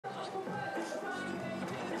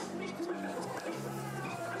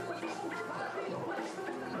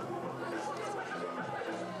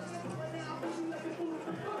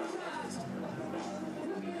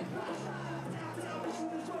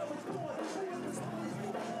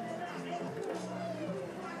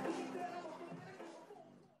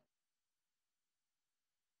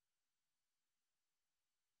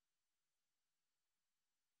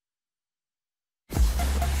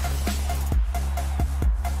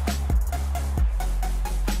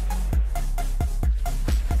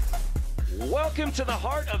Welcome to the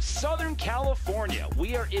heart of Southern California.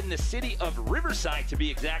 We are in the city of Riverside, to be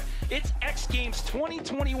exact. It's X Games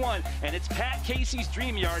 2021, and it's Pat Casey's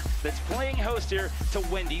Dream Yard that's playing host here to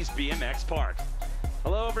Wendy's BMX Park.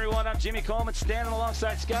 Hello, everyone. I'm Jimmy Coleman, standing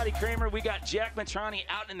alongside Scotty Kramer. We got Jack Matrani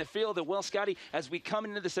out in the field. And well, Scotty, as we come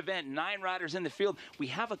into this event, 9 riders in the field. We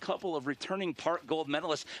have a couple of returning Park Gold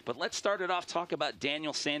medalists, but let's start it off. Talk about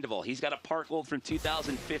Daniel Sandoval. He's got a Park Gold from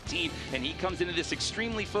 2015, and he comes into this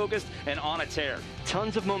extremely focused and on a tear.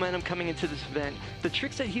 Tons of momentum coming into this event. The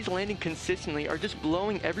tricks that he's landing consistently are just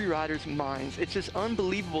blowing every rider's minds. It's just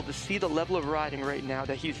unbelievable to see the level of riding right now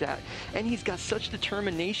that he's at. And he's got such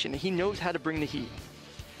determination. He knows how to bring the heat.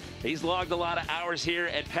 He's logged a lot of hours here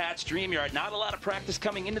at Pat's Dream Yard. Not a lot of practice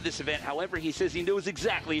coming into this event. However, he says he knows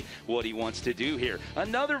exactly what he wants to do here.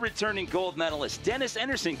 Another returning gold medalist, Dennis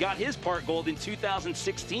Anderson, got his Park Gold in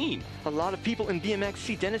 2016. A lot of people in BMX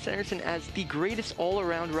see Dennis Anderson as the greatest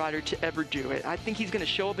all-around rider to ever do it. I think he's going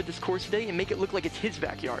to show up at this course today and make it look like it's his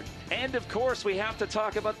backyard. And of course, we have to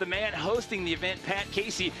talk about the man hosting the event, Pat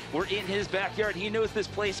Casey. We're in his backyard. He knows this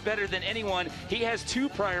place better than anyone. He has 2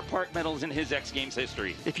 prior Park medals in his X Games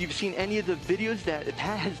history. If you've seen any of the videos that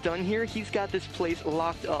Pat has done here, he's got this place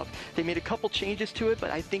locked up. They made a couple changes to it,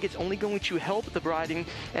 but I think it's only going to help the riding,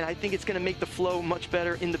 and I think it's going to make the flow much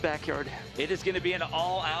better in the backyard. It is going to be an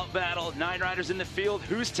all-out battle. 9 riders in the field.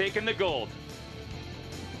 Who's taking the gold?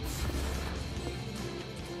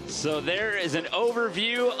 So there is an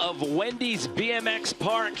overview of Wendy's BMX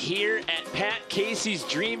Park here at Pat Casey's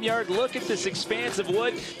Dream Yard. Look at this expanse of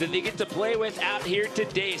wood that they get to play with out here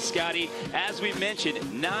today, Scotty. As we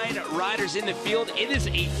mentioned, 9 riders in the field. It is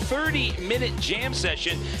a 30-minute jam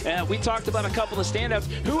session. We talked about a couple of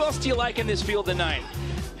standouts. Who else do you like in this field of 9?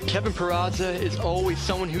 Kevin Peraza is always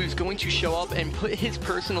someone who's going to show up and put his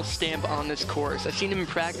personal stamp on this course. I've seen him in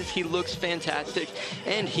practice. He looks fantastic,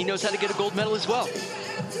 and he knows how to get a gold medal as well.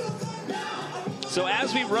 So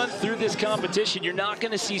as we run through this competition, you're not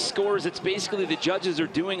going to see scores. It's basically the judges are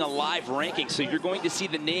doing a live ranking. So you're going to see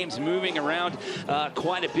the names moving around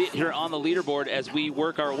quite a bit here on the leaderboard as we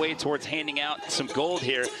work our way towards handing out some gold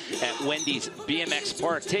here at Wendy's BMX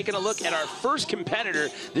Park. Taking a look at our first competitor.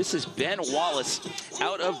 This is Ben Wallace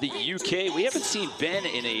out of the UK. We haven't seen Ben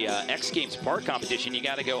in a X Games Park competition. You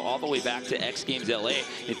got to go all the way back to X Games LA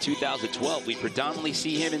in 2012. We predominantly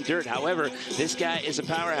see him in dirt. However, this guy is a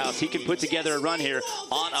powerhouse. He can put together a run here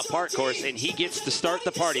on a park course, and he gets to start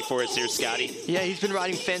the party for us here, Scotty. Yeah, he's been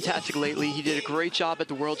riding fantastic lately. He did a great job at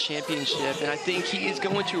the World Championship, and I think he is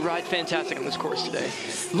going to ride fantastic on this course today.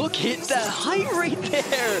 Look at that height right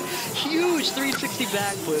there. Huge 360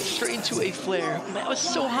 backflip straight into a flare. That was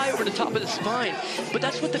so high over the top of the spine. But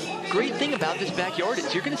that's what the great thing about this backyard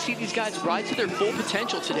is. You're going to see these guys ride to their full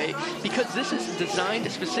potential today because this is designed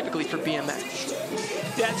specifically for BMX.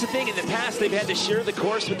 That's the thing. In the past, they've had to share the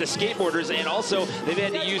course with the skateboarders, and also they've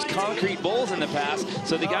had to use concrete bowls in the past.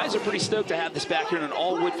 So the guys are pretty stoked to have this back here in an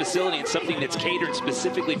all-wood facility and something that's catered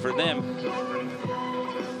specifically for them.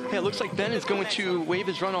 Yeah, it looks like Ben is going to wave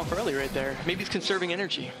his runoff early right there. Maybe he's conserving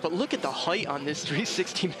energy. But look at the height on this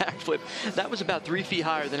 360 backflip. That was about 3 feet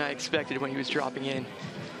higher than I expected when he was dropping in.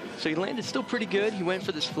 So he landed still pretty good. He went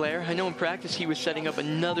for this flare. I know in practice he was setting up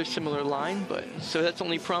another similar line, but so that's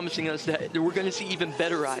only promising us that we're going to see even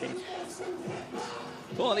better riding.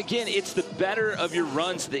 Well, and again, it's the better of your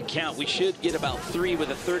runs that count. We should get about 3 with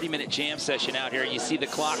a 30-minute jam session out here. You see the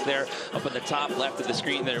clock there up in the top left of the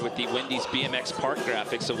screen there with the Wendy's BMX Park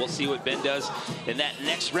graphics. So we'll see what Ben does in that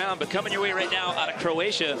next round. But coming your way right now out of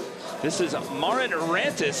Croatia, this is Marin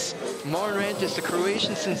Rantis. Marin Rantis, the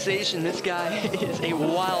Croatian sensation. This guy is a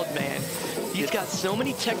wild man. He's got so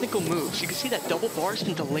many technical moves. You can see that double bar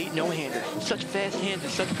spin to late no-hander. Such fast hands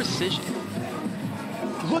and such precision.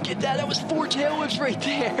 Look at that, that was 4 tail whips right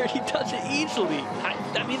there. He does it easily.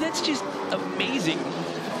 I mean, that's just amazing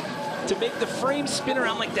to make the frame spin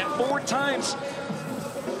around like that 4 times.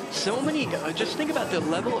 So many, just think about the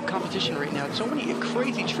level of competition right now. So many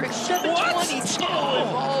crazy tricks. 722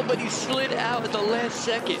 oh, but he slid out at the last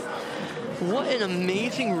second. What an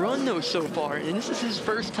amazing run though so far. And this is his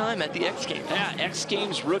first time at the X Games. Yeah, X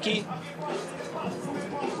Games rookie.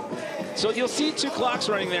 So you'll see 2 clocks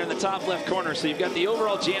running there in the top left corner. So you've got the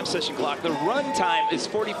overall jam session clock. The run time is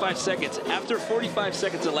 45 seconds. After 45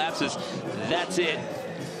 seconds elapses, that's it.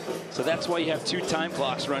 So that's why you have 2 time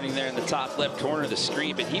clocks running there in the top left corner of the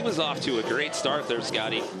screen. But he was off to a great start there,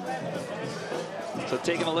 Scotty. So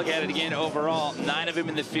taking a look at it again, overall, 9 of them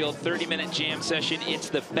in the field, 30-minute jam session. It's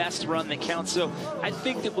the best run that counts. So I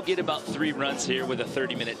think that we'll get about 3 runs here with a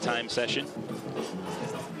 30-minute time session.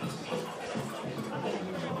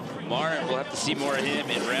 Lamar, and we'll have to see more of him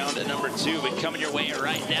in round number 2. But coming your way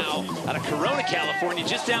right now out of Corona, California,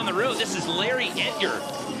 just down the road, this is Larry Edgar.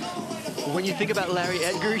 When you think about Larry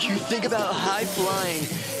Edgar, you think about high flying.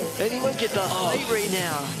 Anyone get the height right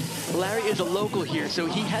now? Larry is a local here, so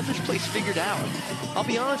he has this place figured out. I'll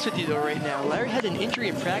be honest with you though right now, Larry had an injury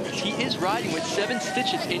in practice. He is riding with 7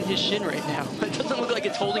 stitches in his shin right now. It doesn't look like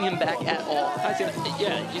it's holding him back at all.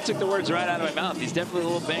 Yeah, you took the words right out of my mouth. He's definitely a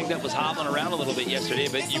little banged up, was hobbling around a little bit yesterday,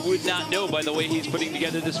 but you would not know by the way he's putting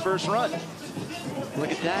together this first run.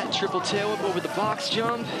 Look at that, triple tail whip over the box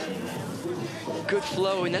jump. Good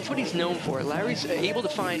flow, and that's what he's known for. Larry's able to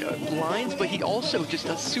find lines, but he also just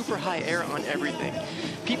does super high air on everything.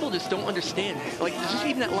 People just don't understand. Like, just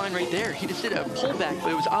even that line right there, he just did a pullback,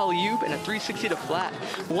 but it was alley-oop and a 360 to flat.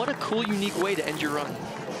 What a cool, unique way to end your run.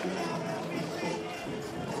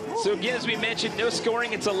 So again, as we mentioned, no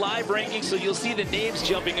scoring. It's a live ranking, so you'll see the names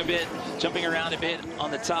jumping around a bit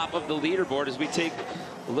on the top of the leaderboard as we take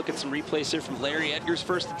a look at some replays here from Larry Edgar's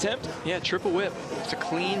first attempt. Yeah, triple whip. It's a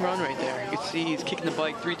clean run right there. You can see he's kicking the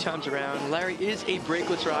bike 3 times around. Larry is a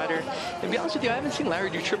brakeless rider. And to be honest with you, I haven't seen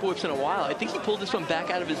Larry do triple whips in a while. I think he pulled this one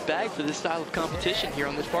back out of his bag for this style of competition here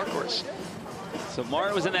on this park course. So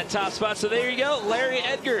Mara was in that top spot. So there you go. Larry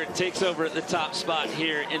Edgar takes over the top spot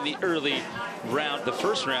here in the early round, the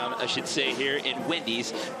first round, I should say, here in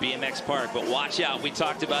Wendy's BMX Park. But watch out. We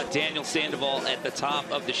talked about Daniel Sandoval at the top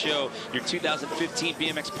of the show, your 2015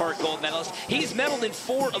 BMX Park gold medalist. He's medaled in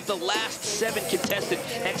 4 of the last 7 contested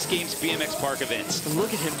X Games BMX Park events.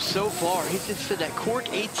 Look at him so far. He just did that cork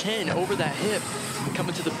 810 over that hip.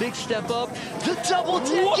 Coming to the big step up, the double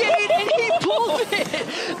decade, and he pulled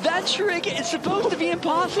it. That trick is supposed to be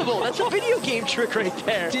impossible. That's a video game trick right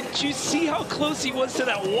there. Did you see how close he was to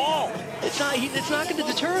that wall? It's not going to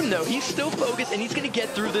deter him though. He's still focused and he's going to get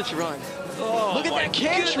through this run. Oh, look at that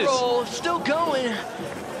catch roll, still going.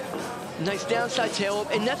 Nice downside tail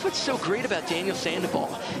up, and that's what's so great about Daniel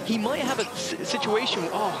Sandoval. He might have a situation,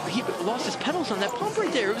 he lost his pedals on that pump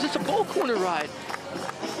right there. It was just a ball corner ride.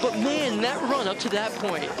 But man, that run up to that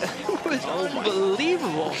point was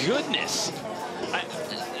unbelievable. Goodness. I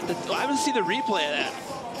haven't seen the replay of that.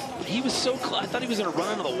 He was so close. I thought he was going to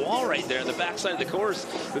run into the wall right there on the backside of the course,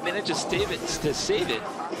 but managed to save it.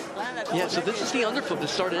 Yeah, so this is the underflip that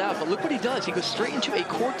started out, but look what he does. He goes straight into a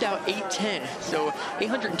corked out 810. So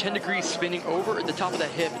 810 degrees spinning over at the top of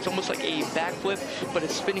that hip. It's almost like a backflip, but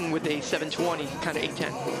it's spinning with a 720, kind of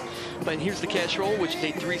 810. But here's the cash roll, which is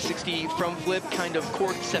a 360 front flip, kind of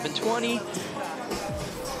corked 720.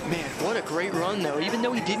 Man, what a great run, though. Even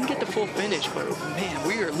though he didn't get the full finish, but man,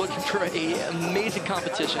 we are looking for an amazing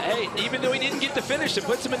competition. Hey, even though he didn't get the finish, it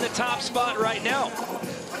puts him in the top spot right now.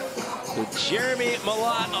 So Jeremy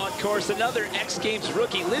Malott on course, another X Games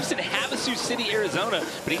rookie, lives in Havasu City, Arizona,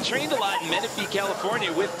 but he trained a lot in Menifee,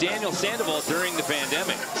 California with Daniel Sandoval during the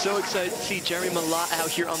pandemic. So excited to see Jeremy Malott out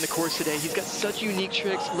here on the course today. He's got such unique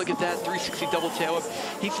tricks. Look at that 360 double tail whip.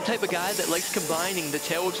 He's the type of guy that likes combining the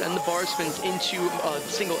tail whips and the bar spins into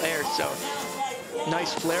single air. So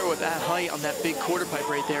nice flare whip at height on that big quarter pipe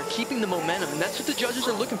right there, keeping the momentum, and that's what the judges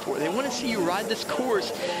are looking for. They want to see you ride this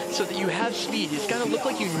course so that you have speed. It's got to look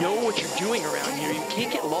like you know what you're doing around here. You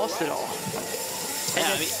can't get lost at all.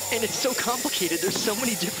 And it's so complicated. There's so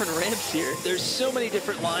many different ramps here. There's so many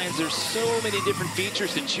different lines. There's so many different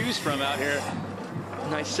features to choose from out here.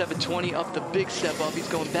 Nice 720 up the big step up. He's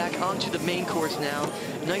going back onto the main course now.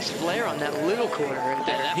 Nice flare on that little corner right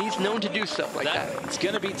there. He's known to do stuff like that. It's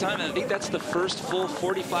going to be time. I think that's the first full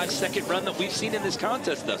 45-second run that we've seen in this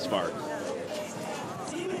contest thus far.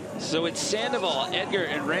 So it's Sandoval, Edgar,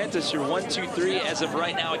 and Rantis, your 1, 2, 3 as of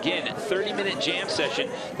right now. Again, 30-minute jam session.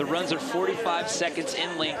 The runs are 45 seconds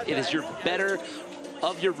in length. It is your better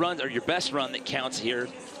of your runs, or your best run that counts here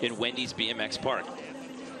in Wendy's BMX Park.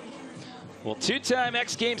 Well, 2-time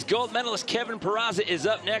X Games gold medalist Kevin Peraza is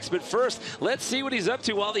up next, but first, let's see what he's up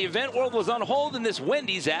to while the event world was on hold in this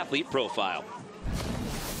Wendy's athlete profile.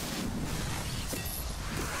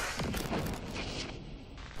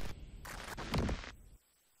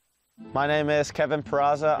 My name is Kevin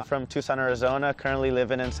Peraza from Tucson, Arizona, currently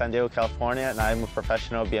living in San Diego, California, and I'm a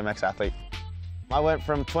professional BMX athlete. I went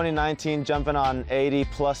from 2019 jumping on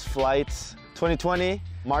 80+ flights. 2020,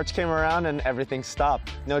 March came around and everything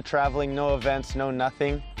stopped. No traveling, no events, no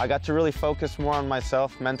nothing. I got to really focus more on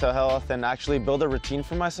myself, mental health, and actually build a routine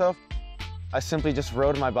for myself. I simply just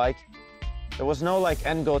rode my bike. There was no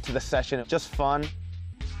end goal to the session, just fun.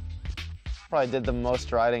 Probably did the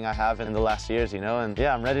most riding I have in the last years, and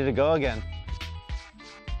yeah, I'm ready to go again.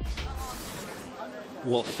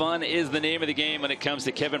 Well, fun is the name of the game when it comes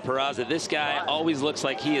to Kevin Peraza. This guy always looks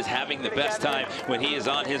like he is having the best time when he is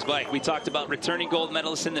on his bike. We talked about returning gold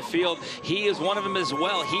medalists in the field. He is one of them as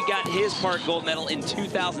well. He got his part gold medal in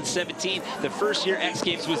 2017. The first year X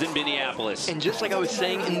Games was in Minneapolis. And just like I was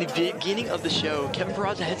saying in the beginning of the show, Kevin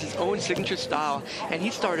Peraza has his own signature style, and he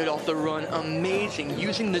started off the run amazing,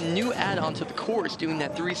 using the new add-on to the course, doing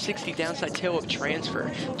that 360 downside tail-up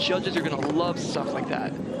transfer. Judges are going to love stuff like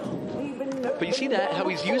that. But you see that, how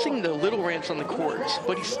he's using the little ramps on the course,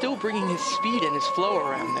 but he's still bringing his speed and his flow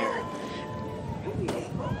around there.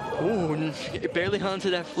 Ooh, barely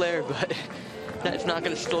onto that flare, but that's not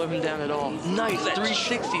going to slow him down at all. Nice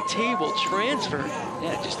 360 table transfer.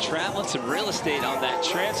 Yeah, just traveling some real estate on that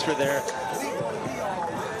transfer there.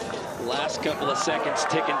 Last couple of seconds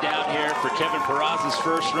ticking down here for Kevin Peraza's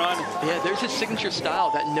first run. Yeah, there's his signature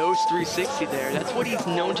style, that nose 360 there. That's what he's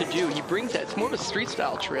known to do. He brings that. It's more of a street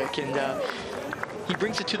style trick, and he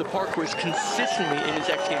brings it to the park course consistently in his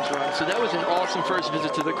X Games run. So that was an awesome first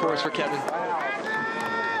visit to the course for Kevin.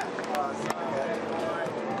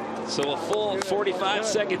 So a full 45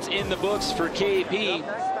 seconds in the books for KP.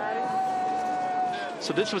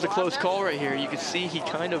 So this was a close call right here. You could see he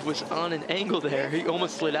kind of was on an angle there. He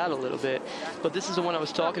almost slid out a little bit. But this is the one I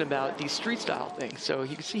was talking about, these street style things. So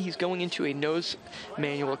you can see he's going into a nose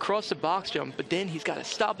manual across the box jump, but then he's got to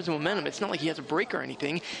stop his momentum. It's not like he has a brake or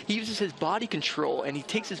anything. He uses his body control, and he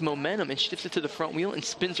takes his momentum and shifts it to the front wheel and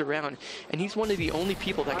spins around. And he's one of the only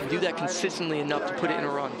people that can do that consistently enough to put it in a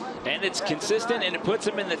run. And it's consistent, and it puts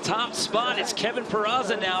him in the top spot. It's Kevin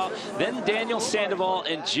Peraza now, then Daniel Sandoval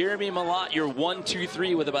and Jeremy Malott, your 1, 2,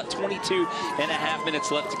 3 with about 22.5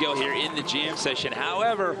 minutes left to go here in the jam session.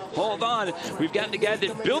 However, hold on, we've got the guy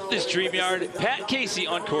that built this dream yard, Pat Casey,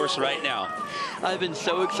 on course right now. I've been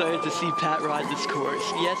so excited to see Pat ride this course.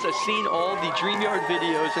 Yes, I've seen all the dream yard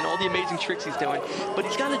videos and all the amazing tricks he's doing, but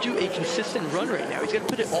he's got to do a consistent run right now. He's got to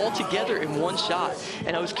put it all together in one shot.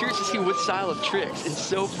 And I was curious to see what style of tricks. And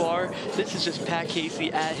so far, this is just Pat Casey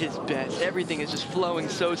at his best. Everything is just flowing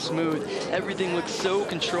so smooth. Everything looks so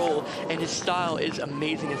controlled, and his style is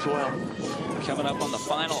amazing as well. Coming up on the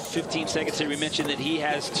final 15 seconds here, we mentioned that he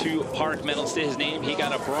has 2 park medals to his name. He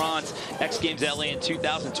got a bronze X Games LA in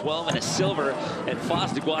 2012 and a silver at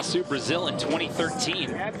Foz do Iguaçu, Brazil in 2013.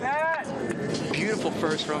 Beautiful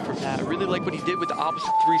first run for Pat. I really like what he did with the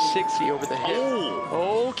opposite 360 over the hip.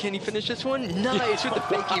 Oh, can he finish this one? Nice with the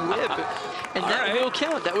fakie whip. And that will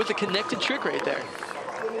count. That was a connected trick right there.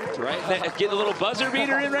 Right, get a little buzzer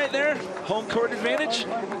beater in right there. Home court advantage.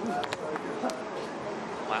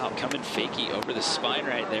 Wow, coming fakie over the spine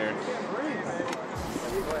right there.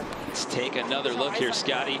 Let's take another look here,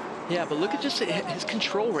 Scotty. Yeah, but look at just his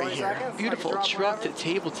control right here. Beautiful truck to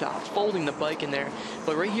tabletop, folding the bike in there.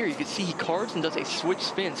 But right here, you can see he carves and does a switch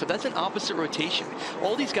spin. So that's an opposite rotation.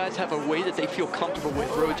 All these guys have a way that they feel comfortable with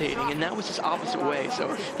rotating, and that was his opposite way.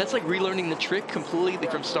 So that's like relearning the trick completely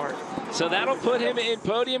from start. So that'll put him in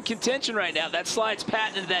podium contention right now. That slides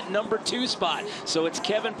Pat into that number 2 spot. So it's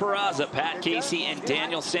Kevin Peraza, Pat Casey, and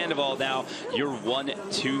Daniel Sandoval now, your 1,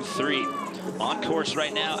 2, 3. On course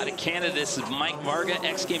right now out of Canada, this is Mike Varga.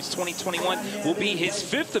 X Games 2021 will be his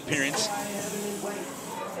 5th appearance.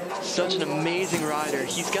 Such an amazing rider.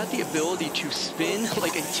 He's got the ability to spin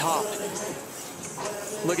like a top.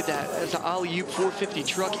 Look at that. That's an alley-oop 450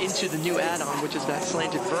 truck into the new add-on, which is that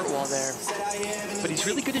slanted vert wall there. But he's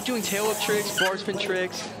really good at doing tail-up tricks, bar spin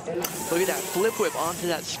tricks. Look at that flip whip onto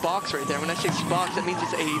that Spox right there. When I say Spox, that means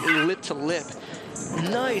it's a lip-to-lip.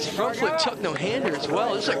 Nice front flip tuck no-hander as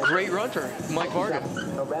well. This is a great run for Mike Varga.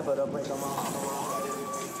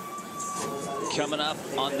 Coming up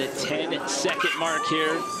on the 10-second mark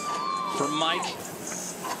here for Mike.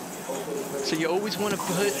 So you always want to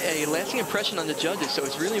put a lasting impression on the judges, so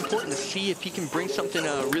it's really important to see if he can bring something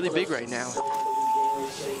really big right now.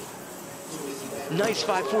 Nice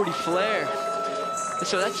 540 flare.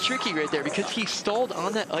 So that's tricky right there because he stalled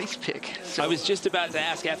on that ice pick. So I was just about to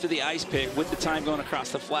ask, after the ice pick, with the time going across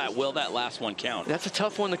the flat, will that last one count? That's a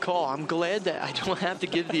tough one to call. I'm glad that I don't have to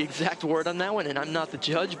give the exact word on that one, and I'm not the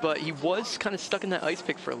judge, but he was kind of stuck in that ice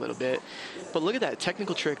pick for a little bit. But look at that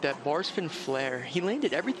technical trick, that bar spin flare. He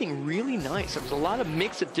landed everything really nice. There was a lot of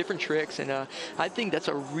mix of different tricks, and I think that's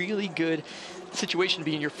a really good situation to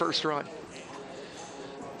be in your first run.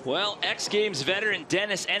 Well, X Games veteran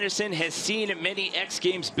Dennis Anderson has seen many X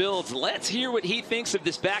Games builds. Let's hear what he thinks of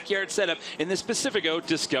this backyard setup in the Pacifico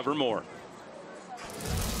Discover More.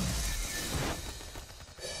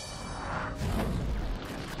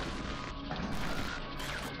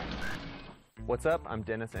 What's up? I'm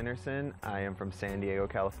Dennis Anderson. I am from San Diego,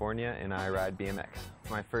 California, and I ride BMX.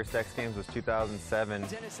 My first X Games was 2007.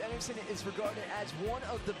 Dennis Anderson is regarded as one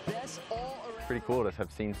of the best all-around. Pretty cool to have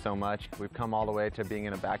seen so much. We've come all the way to being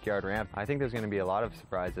in a backyard ramp. I think there's going to be a lot of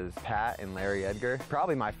surprises. Pat and Larry Edgar,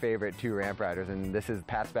 probably my favorite two ramp riders, and this is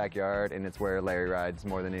Pat's backyard, and it's where Larry rides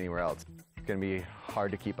more than anywhere else. It's going to be hard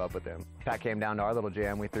to keep up with him. Pat came down to our little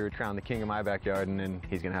jam. We threw Crown the King in my backyard, and then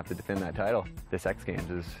he's going to have to defend that title. This X Games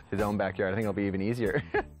is his own backyard. I think it'll be even easier.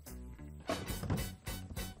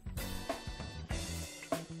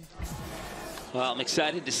 Well, I'm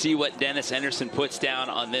excited to see what Dennis Anderson puts down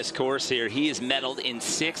on this course here. He has medaled in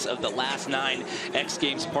 6 of the last 9 X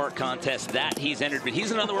Games Park contests that he's entered. But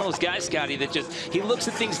he's another one of those guys, Scotty, that he looks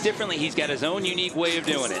at things differently. He's got his own unique way of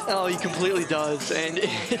doing it. Oh, he completely does. And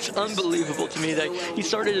it's unbelievable to me that he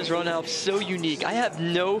started his run out so unique. I have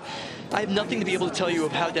nothing to be able to tell you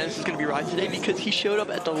of how Dennis is going to be riding today, because he showed up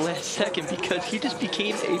at the last second, because he just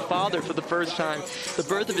became a father for the first time. The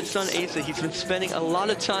birth of his son, Asa, he's been spending a lot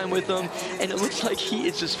of time with him, and it looks like he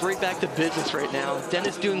is just right back to business right now.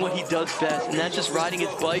 Dennis doing what he does best, and that's just riding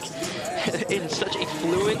his bike in such a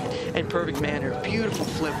fluid and perfect manner. Beautiful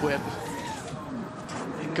flip whip.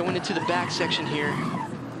 Going into the back section here.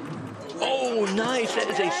 Oh, nice.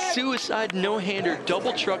 That is a suicide no-hander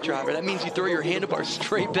double truck driver. That means you throw your handlebar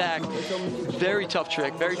straight back. Very tough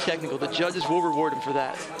trick, very technical. The judges will reward him for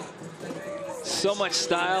that. So much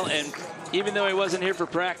style, and even though he wasn't here for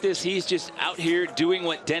practice, he's just out here doing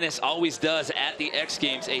what Dennis always does at the X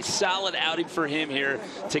Games. A solid outing for him here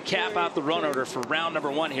to cap out the run order for round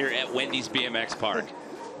number 1 here at Wendy's BMX Park.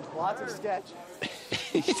 Lots of sketch.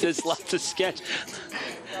 He says lots of sketch.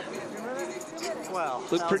 Well,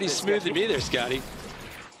 looked pretty smooth to me there, Scotty.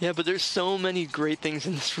 Yeah, but there's so many great things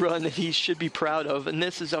in this run that he should be proud of. And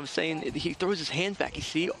this is, I was saying, he throws his hands back, you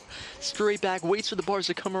see, straight back, waits for the bars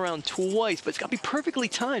to come around twice, but it's got to be perfectly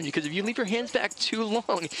timed, because if you leave your hands back too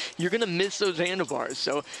long, you're going to miss those handlebars.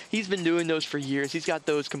 So he's been doing those for years. He's got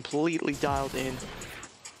those completely dialed in.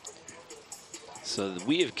 So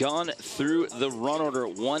we have gone through the run order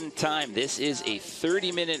one time. This is a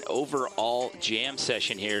 30-minute overall jam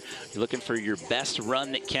session here. You're looking for your best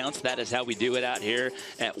run that counts. That is how we do it out here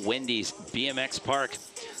at Wendy's BMX Park.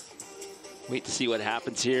 Wait to see what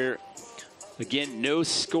happens here. Again, no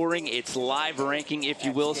scoring. It's live ranking, if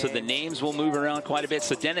you will, so the names will move around quite a bit.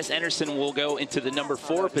 So Dennis Anderson will go into the number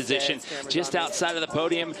 4 position, just outside of the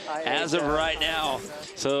podium as of right now.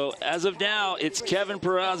 So as of now, it's Kevin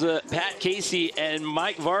Peraza, Pat Casey, and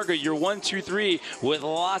Mike Varga, your 1, 2, 3, with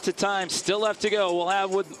lots of time still left to go. We'll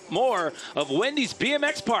have with more of Wendy's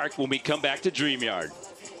BMX Park when we come back to Dream Yard.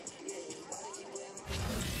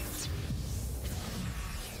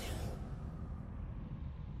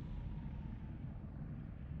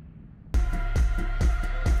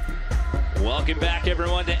 Welcome back,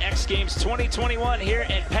 everyone, to X Games 2021 here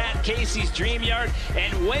at Pat Casey's Dream Yard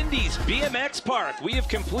and Wendy's BMX Park. We have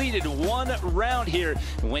completed 1 round here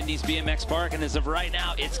at Wendy's BMX Park, and as of right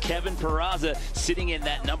now, it's Kevin Peraza sitting in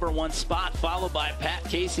that number 1 spot, followed by Pat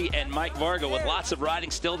Casey and Mike Varga, with lots of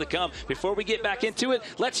riding still to come. Before we get back into it,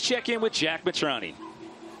 let's check in with Jack Matrani.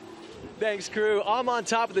 Thanks, crew. I'm on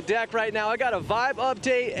top of the deck right now. I got a vibe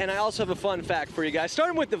update, and I also have a fun fact for you guys.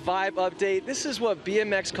 Starting with the vibe update, this is what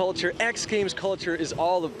BMX culture, X Games culture is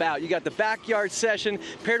all about. You got the backyard session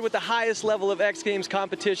paired with the highest level of X Games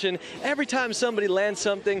competition. Every time somebody lands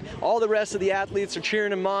something, all the rest of the athletes are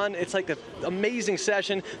cheering them on. It's like an amazing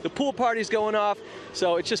session. The pool party's going off,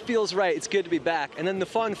 so it just feels right. It's good to be back. And then the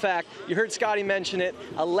fun fact, you heard Scotty mention it,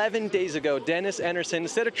 11 days ago, Dennis Anderson,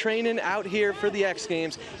 instead of training out here for the X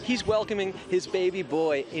Games, he's welcoming his baby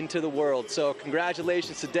boy into the world. So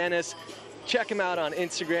congratulations to Dennis. Check him out on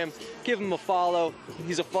Instagram. Give him a follow.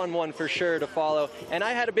 He's a fun one for sure to follow. And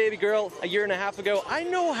I had a baby girl a 1.5 years ago. I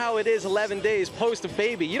know how it is 11 days post a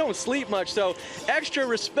baby. You don't sleep much, so extra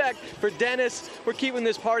respect for Dennis. We're keeping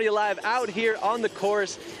this party alive out here on the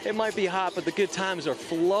course. It might be hot, but the good times are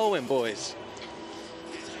flowing, boys.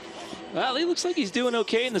 Well, he looks like he's doing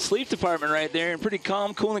okay in the sleep department right there, and pretty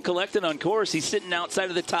calm, cool, and collected on course. He's sitting outside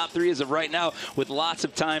of the top 3 as of right now with lots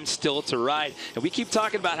of time still to ride. And we keep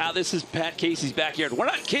talking about how this is Pat Casey's backyard. We're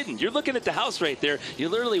not kidding. You're looking at the house right there. You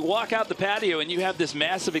literally walk out the patio, and you have this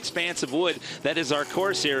massive expanse of wood that is our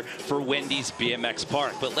course here for Wendy's BMX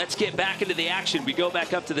Park. But let's get back into the action. We go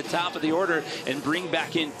back up to the top of the order and bring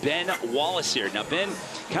back in Ben Wallace here. Now, Ben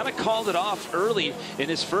kind of called it off early in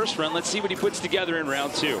his first run. Let's see what he puts together in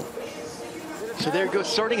round 2. So there it goes,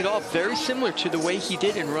 starting it off very similar to the way he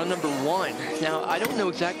did in run number 1. Now, I don't know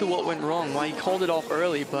exactly what went wrong, why he called it off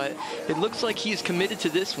early, but it looks like he's committed to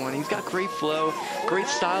this one. He's got great flow, great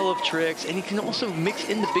style of tricks, and he can also mix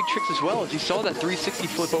in the big tricks as well, as you saw that 360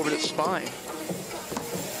 flip over the spine.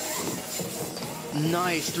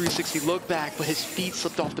 Nice 360 look back, but his feet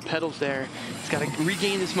slipped off the pedals there. He's got to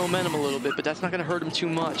regain his momentum a little bit, but that's not going to hurt him too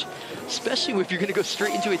much, especially if you're going to go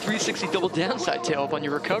straight into a 360 double downside tail up on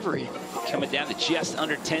your recovery. Coming down to just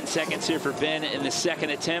under 10 seconds here for Ben in the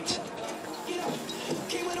second attempt.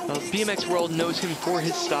 BMX World knows him for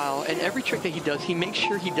his style, and every trick that he does, he makes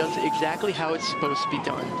sure he does it exactly how it's supposed to be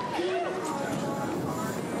done.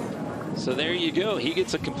 So there you go. He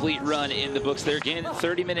gets a complete run in the books there. Again,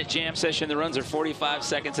 30-minute jam session. The runs are 45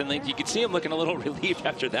 seconds in length. You can see him looking a little relieved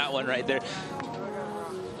after that one right there.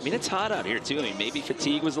 I mean, it's hot out here too. I mean, maybe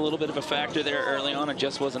fatigue was a little bit of a factor there early on and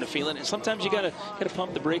just wasn't a feeling. And sometimes you gotta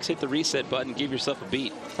pump the brakes, hit the reset button, give yourself a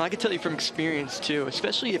beat. I can tell you from experience too,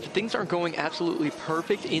 especially if things aren't going absolutely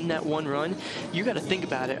perfect in that one run, you gotta think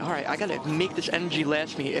about it. All right, I gotta make this energy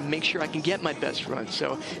last me and make sure I can get my best run.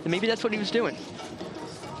 So maybe that's what he was doing.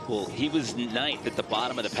 Well, he was 9th at the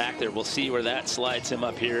bottom of the pack there. We'll see where that slides him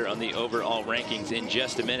up here on the overall rankings in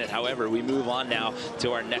just a minute. However, we move on now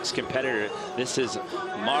to our next competitor. This is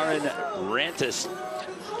Marin Rantis,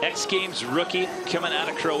 X Games rookie coming out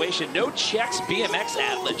of Croatia. No Czech BMX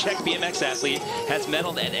athlete has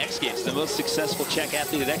medaled at X Games. The most successful Czech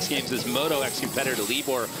athlete at X Games is Moto X competitor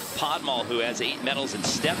Libor Podmal, who has 8 medals in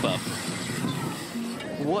step up.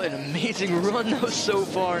 What an amazing run though so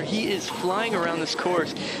far. He is flying around this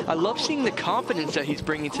course. I love seeing the confidence that he's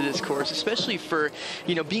bringing to this course, especially for,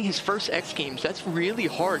 you know, being his first X Games. That's really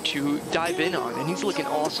hard to dive in on, and he's looking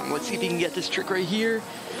awesome. Let's see if he can get this trick right here.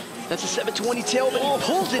 That's a 720 tail, but he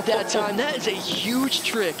pulls it that time. That is a huge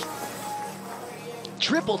trick.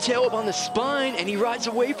 Triple tail up on the spine, and he rides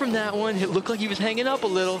away from that one. It looked like he was hanging up a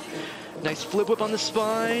little. Nice flip whip on the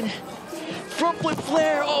spine. Front flip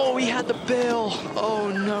flare. Oh, he had the bail.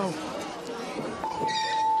 Oh, no.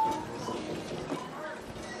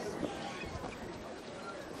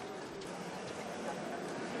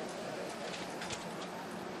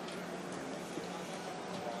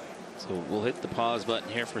 So we'll hit the pause button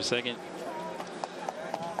here for a second.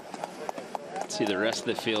 See the rest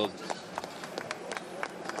of the field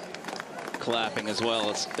clapping as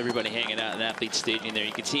well as everybody hanging out in athlete staging there.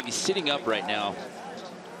 You can see he's sitting up right now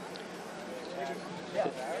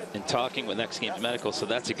and talking with X Games Medical, so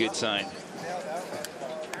that's a good sign.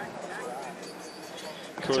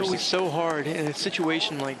 It's always so hard in a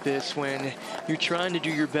situation like this when you're trying to do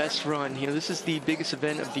your best run. You know, this is the biggest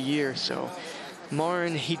event of the year, so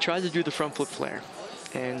Marin, he tried to do the front flip flare,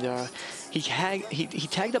 and he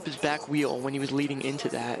tagged up his back wheel when he was leading into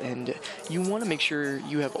that, and you want to make sure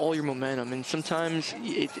you have all your momentum, and sometimes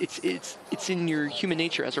it's in your human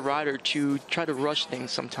nature as a rider to try to rush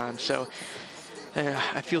things sometimes. So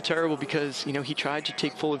I feel terrible because, you know, he tried to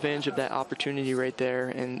take full advantage of that opportunity right there,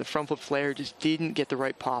 and the front flip flare just didn't get the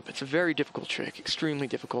right pop. It's a very difficult trick, extremely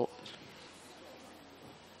difficult.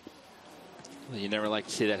 Well, you never like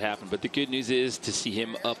to see that happen, but the good news is to see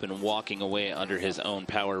him up and walking away under his own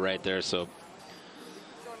power right there. So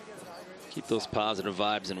keep those positive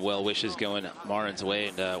vibes and well wishes going Marin's way,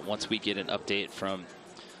 and once we get an update from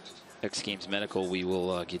X Games Medical, we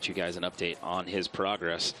will get you guys an update on his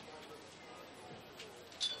progress.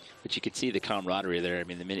 But you could see the camaraderie there. I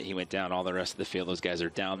mean, the minute he went down, all the rest of the field, those guys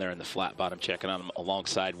are down there in the flat bottom checking on him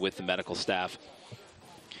alongside with the medical staff.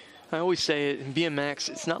 I always say it, in BMX,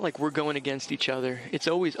 it's not like we're going against each other. It's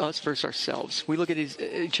always us versus ourselves. We look at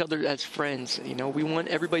each other as friends. You know, we want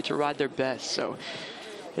everybody to ride their best. So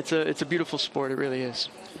it's a beautiful sport. It really is.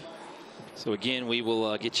 So again, we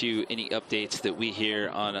will get you any updates that we hear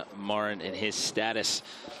on Marin and his status.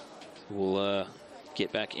 We'll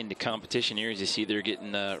get back into competition here. As you see, they're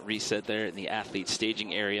getting reset there in the athlete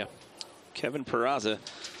staging area. Kevin Peraza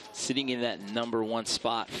sitting in that #1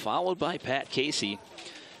 spot, followed by Pat Casey.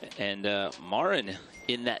 And Marin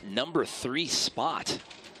in that #3 spot.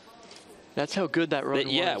 That's how good that run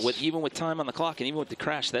was. Yeah, even with time on the clock and even with the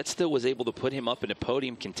crash, that still was able to put him up into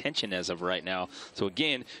podium contention as of right now. So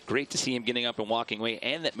again, great to see him getting up and walking away,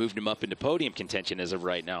 and that moved him up into podium contention as of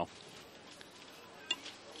right now.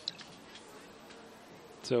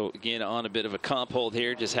 So again, on a bit of a comp hold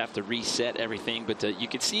here, just have to reset everything. But you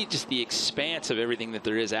can see just the expanse of everything that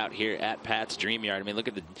there is out here at Pat's Dream Yard. I mean, look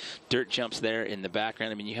at the dirt jumps there in the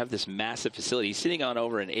background. I mean, you have this massive facility. He's sitting on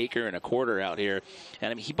over 1.25 acres out here.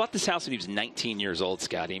 And I mean, he bought this house when he was 19 years old,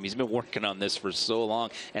 Scotty. I mean, he's been working on this for so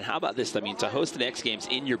long. And how about this? I mean, to host an X Games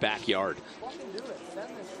in your backyard.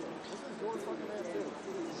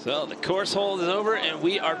 So the course hold is over, and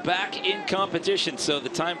we are back in competition. So the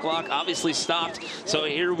time clock obviously stopped. So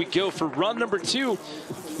here we go for run number 2.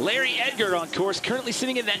 Larry Edgar on course, currently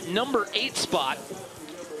sitting in that number 8 spot.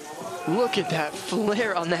 Look at that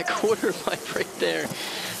flare on that quarter pipe right there.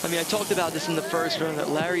 I mean, I talked about this in the first run, that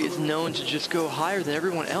Larry is known to just go higher than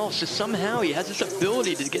everyone else. Just somehow he has this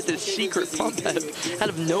ability to get this secret pump out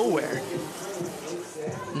of nowhere.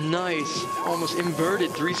 Nice, almost inverted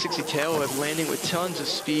 360 tail whip, landing with tons of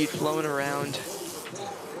speed flowing around.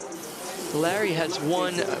 Larry has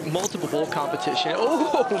won multiple bowl competition.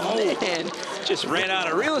 Oh, man. Just ran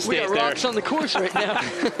out of real estate there. We got rocks on the course right now.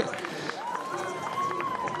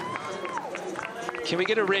 Can we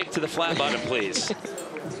get a rake to the flat bottom, please?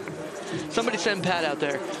 Somebody send Pat out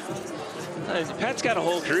there. Pat's got a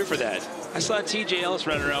whole crew for that. I saw TJ Ellis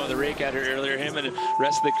running around with a rake out here earlier. Him and the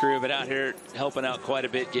rest of the crew have been out here helping out quite a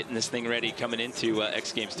bit, getting this thing ready, coming into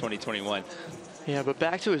X Games 2021. Yeah, but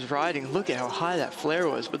back to his riding. Look at how high that flare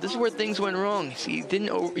was. But this is where things went wrong. See, he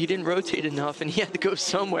didn't rotate enough, and he had to go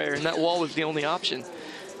somewhere, and that wall was the only option.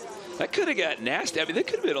 That could have got nasty. I mean, that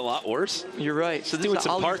could have been a lot worse. You're right. So this doing is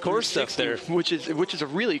some parkour stuff there, which is a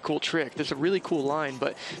really cool trick. There's a really cool line,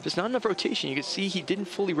 but there's not enough rotation. You can see he didn't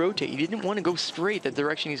fully rotate. He didn't want to go straight the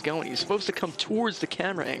direction he's going. He's supposed to come towards the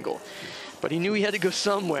camera angle, but he knew he had to go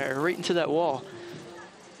somewhere, right into that wall.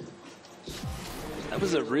 That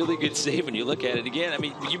was a really good save when you look at it again. I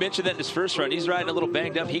mean, you mentioned that in his first run. He's riding a little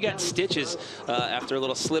banged up. He got stitches after a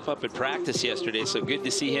little slip up in practice yesterday, so good to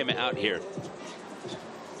see him out here.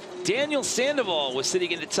 Daniel Sandoval was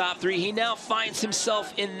sitting in the top 3. He now finds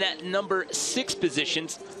himself in that number 6 position.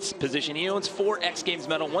 He owns 4 X Games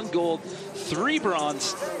medal, 1 gold, 3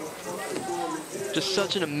 bronze. Just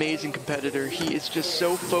such an amazing competitor. He is just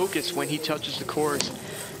so focused when he touches the course.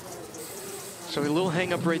 So a little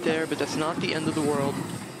hang up right there, but that's not the end of the world.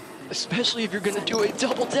 Especially if you're gonna do a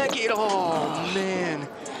double decade. Oh, man.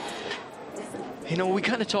 You know, we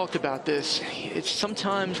kind of talked about this. It's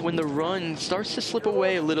sometimes when the run starts to slip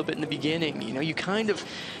away a little bit in the beginning, you know, your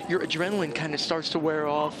adrenaline kind of starts to wear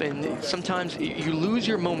off, and sometimes you lose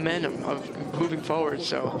your momentum of moving forward.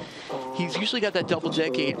 So he's usually got that double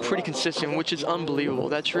decade pretty consistent, which is unbelievable.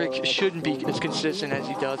 That trick shouldn't be as consistent as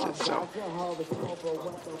he does it. So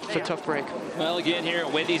it's a tough break. Well, again, here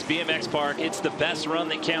at Wendy's BMX Park, it's the best run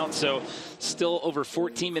that counts. So still over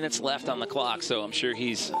 14 minutes left on the clock. So I'm sure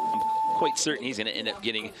quite certain he's going to end up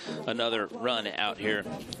getting another run out here.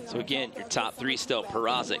 So again, your top 3 still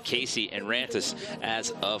Peraza, Casey, and Rantis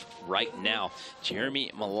as of right now.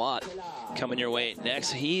 Jeremy Malott coming your way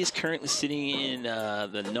next. He's currently sitting in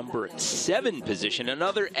the number 7 position,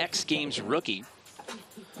 another X Games rookie.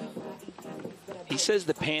 He says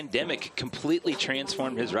the pandemic completely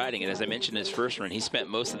transformed his riding, and as I mentioned in his first run, he spent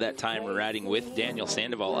most of that time riding with Daniel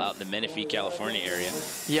Sandoval out in the Menifee, California area.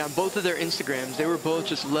 Yeah, on both of their Instagrams, they were both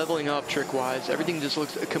just leveling up trick-wise. Everything just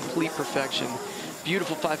looks a complete perfection.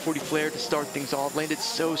 Beautiful 540 flare to start things off. Landed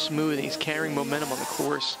so smooth, and he's carrying momentum on the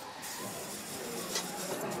course.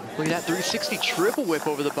 Look at that 360 triple whip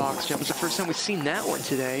over the box jump. It's the first time we've seen that one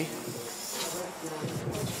today.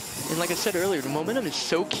 And like I said earlier, the momentum is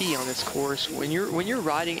so key on this course. When you're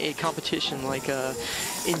riding a competition like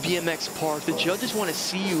in BMX Park, the judges want to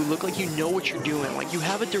see you look like you know what you're doing, like you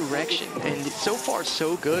have a direction. And so far,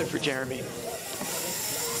 so good for Jeremy.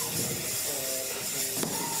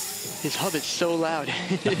 His hub is so loud.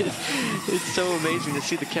 It's so amazing to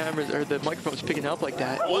see the cameras or the microphones picking up like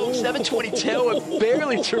that. Whoa, 720 tail whip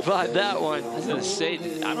barely survived that one. I was gonna say,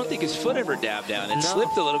 I don't think his foot ever dabbed down. It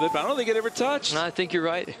slipped a little bit, but I don't think it ever touched. No, I think you're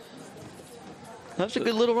right. That's a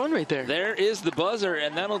good little run right there. There is the buzzer,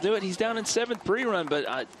 and that'll do it. He's down in 7th pre-run, but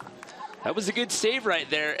that was a good save right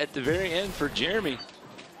there at the very end for Jeremy.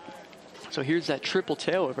 So here's that triple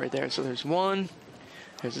tail whip right there. So there's one,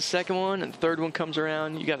 there's the second one, and the third one comes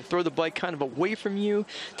around. You got to throw the bike kind of away from you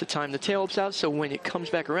to time the tail whips out, so when it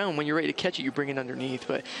comes back around, when you're ready to catch it, you bring it underneath.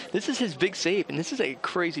 But this is his big save, and this is a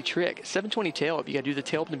crazy trick. 720 tail whip, you got to do the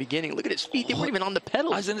tail up in the beginning. Look at his feet, they weren't even on the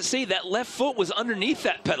pedal. I was going to say, that left foot was underneath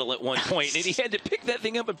that pedal at one point, and he had to pick that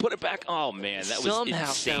thing up and put it back. Oh, man, that was insane. Somehow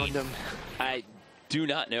found him. I do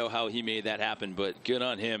not know how he made that happen, but good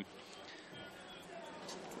on him.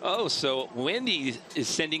 Oh, so Wendy is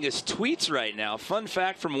sending us tweets right now. Fun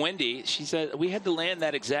fact from Wendy. She said, we had to land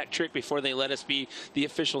that exact trick before they let us be the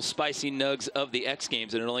official spicy nugs of the X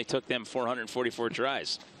Games, and it only took them 444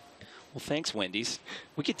 tries. Well, thanks, Wendy's.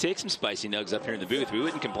 We could take some spicy nugs up here in the booth. We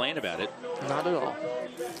wouldn't complain about it. Not at all.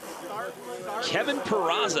 Kevin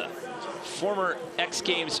Peraza, former X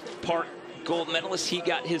Games Park gold medalist. He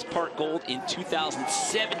got his Park gold in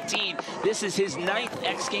 2017. This is his 9th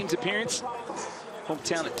X Games appearance.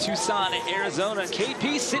 hometown of Tucson, Arizona.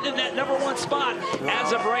 KP sitting in that #1 spot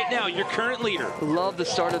as of right now, your current leader. Love the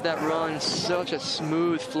start of that run. Such a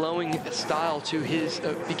smooth, flowing style to his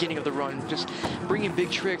beginning of the run. Just bringing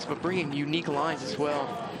big tricks, but bringing unique lines as well.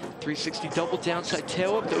 360 double downside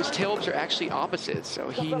tail whip. Those tail whips are actually opposites, so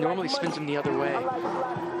he normally spins them the other way.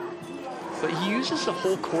 But he uses the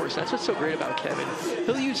whole course. That's what's so great about Kevin.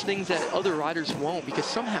 He'll use things that other riders won't because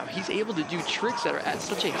somehow he's able to do tricks that are at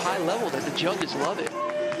such a high level that the judges love it.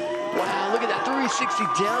 Wow, look at that 360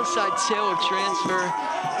 downside tail whip transfer.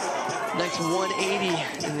 Nice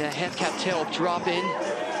 180 and that half cap tail whip drop in.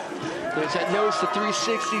 There's that nose to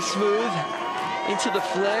 360 smooth. Into the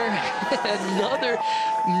flare. Another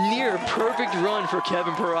near perfect run for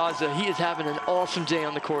Kevin Peraza. He is having an awesome day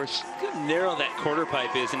on the course. Look how narrow that quarter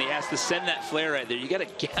pipe is, and he has to send that flare right there. You got a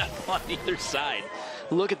gap on either side.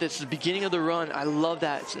 Look at this, the beginning of the run. I love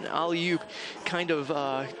that. It's an alley-oop kind of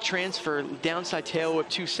transfer, downside tail whip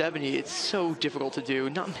 270. It's so difficult to do.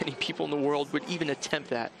 Not many people in the world would even attempt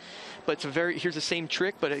that. But it's here's the same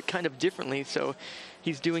trick, but it kind of differently. So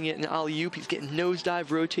he's doing it in alley-oop. He's getting nosedive,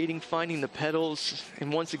 rotating, finding the pedals.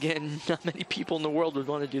 And once again, not many people in the world would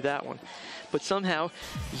want to do that one. But somehow,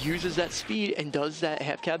 he uses that speed and does that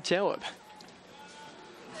half-cab tail whip.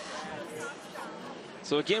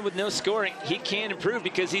 So again, with no scoring, he can improve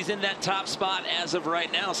because he's in that top spot as of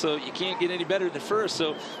right now. So you can't get any better than first.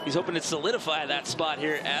 So he's hoping to solidify that spot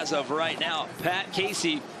here as of right now. Pat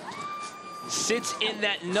Casey sits in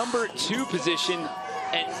that #2 position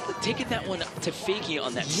and taking that one to fakie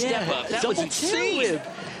on that step up. That was insane.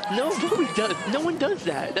 No one does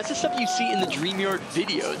that. That's the stuff you see in the DreamYard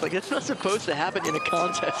videos. Like, that's not supposed to happen in a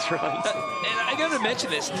contest run. And I gotta mention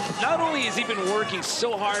this, not only has he been working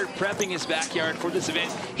so hard prepping his backyard for this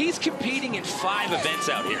event, he's competing in 5 events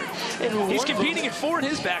out here. And he's competing in 4 in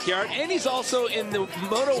his backyard, and he's also in the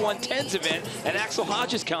Moto 110s event at Axel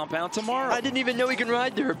Hodges' compound tomorrow. I didn't even know he can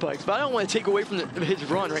ride dirt bikes, but I don't want to take away from his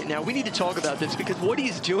run right now. We need to talk about this because what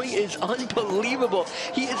he's doing is unbelievable.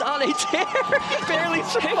 He is on a tear. He barely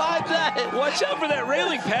survived that. Watch out for that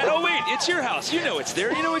railing, Pat. Oh, wait, it's your house. You know it's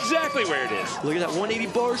there. You know exactly where it is. Look at that 180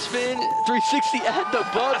 bar spin, 360 at the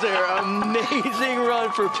buzzer. Amazing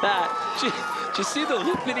run for Pat. Did you see the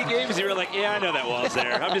look that he gave as you were like, yeah, I know that wall's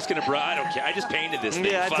there. I'm just going to I don't care. I just painted this thing.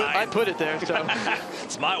 Yeah, I put it there. So.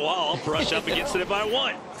 It's my wall. I'll brush up against it if I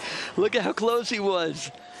want. Look at how close he was.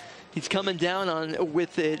 He's coming down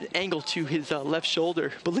with an angle to his left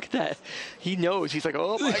shoulder. But look at that. He knows. He's like,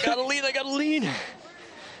 oh, I got to lean. I got to lean.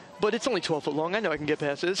 But it's only 12 foot long. I know I can get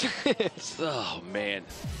past this. Oh, man.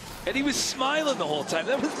 And he was smiling the whole time.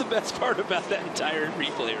 That was the best part about that entire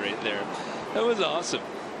replay right there. That was awesome.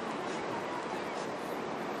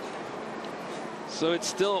 So it's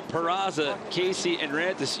still Peraza, Casey, and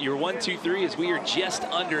Rantis. Your 1, 2, 3 as we are just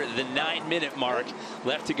under the 9-minute mark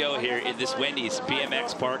left to go here in this Wendy's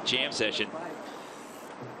BMX Park Jam session.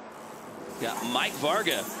 Got Mike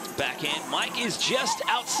Varga back in. Mike is just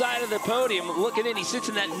outside of the podium. Looking in, he sits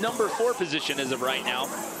in that #4 position as of right now.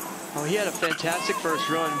 Oh, he had a fantastic first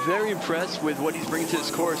run. Very impressed with what he's bringing to this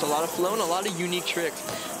course. A lot of flow and a lot of unique tricks.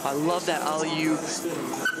 I love that alley-oop.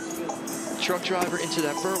 Truck driver into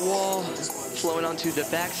that vert wall. Flowing onto the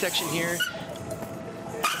back section here.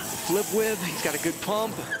 Flip whip. He's got a good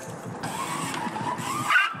pump.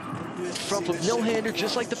 Front flip no-hander,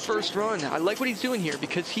 just like the first run. I like what he's doing here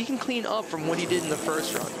because he can clean up from what he did in the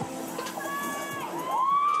first run.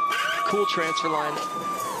 Cool transfer line.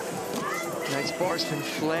 Nice bar spin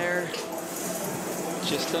flare.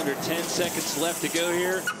 Just under 10 seconds left to go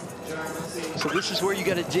here. So this is where you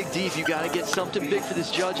got to dig deep. You got to get something big for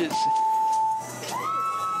these judges.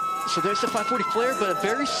 So there's the 540 flare, but a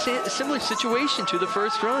very similar situation to the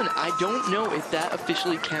first run. I don't know if that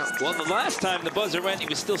officially counts. Well, the last time the buzzer went, he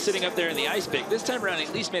was still sitting up there in the ice pick. This time around, he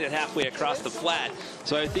at least made it halfway across the flat.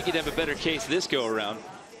 So I think he'd have a better case this go around.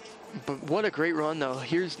 But what a great run, though.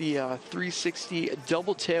 Here's the 360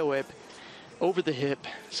 double tail whip over the hip.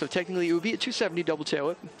 So technically, it would be a 270 double tail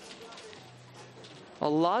whip. A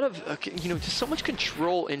lot of, just so much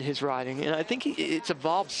control in his riding. And I think it's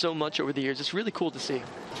evolved so much over the years. It's really cool to see.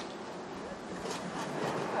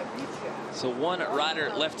 So one rider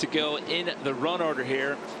left to go in the run order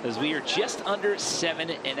here as we are just under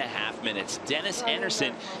 7.5 minutes. Dennis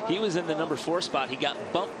Anderson, he was in the #4 spot. He got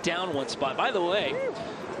bumped down 1 spot. By the way,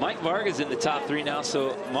 Mike Varga's in the top 3 now,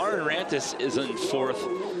 so Marin Rantis is in 4th.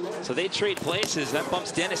 So they trade places. That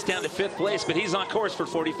bumps Dennis down to 5th place, but he's on course for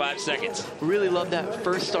 45 seconds. Really love that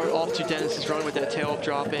first start off to Dennis's run with that tail up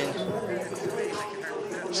drop in.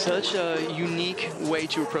 Such a unique way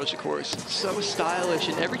to approach the course. So stylish,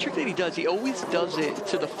 and every trick that he does, he always does it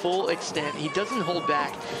to the full extent. He doesn't hold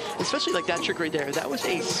back, especially like that trick right there. That was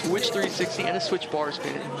a switch 360 and a switch bar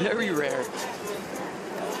spin. Very rare.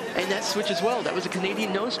 And that switch as well. That was a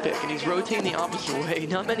Canadian nose pick, and he's rotating the opposite way.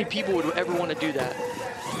 Not many people would ever want to do that.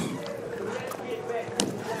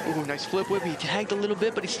 Ooh, nice flip whip. He tagged a little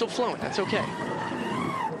bit, but he's still flowing. That's okay.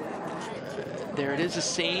 There it is, the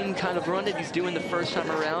same kind of run that he's doing the first time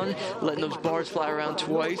around, letting those bars fly around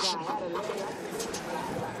twice.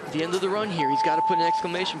 At the end of the run here, he's got to put an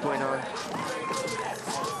exclamation point on.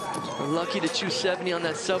 Lucky to 270 on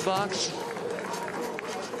that sub box.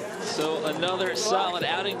 So another solid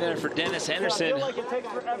outing there for Dennis Henderson. I feel like it takes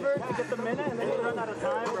forever to get the minute and then you run out of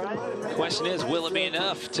time, right? Question is, will it be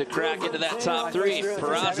enough to crack into that top three?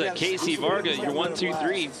 Peraza, Casey, Varga, your 1, 2,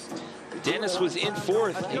 3. Dennis was in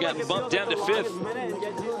 4th. He got bumped down to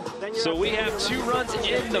 5th. So we have 2 runs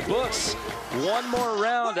in the books. 1 more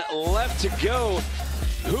round left to go.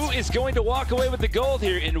 Who is going to walk away with the gold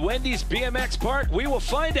here in Wendy's BMX Park? We will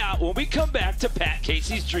find out when we come back to Pat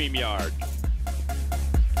Casey's Dream Yard.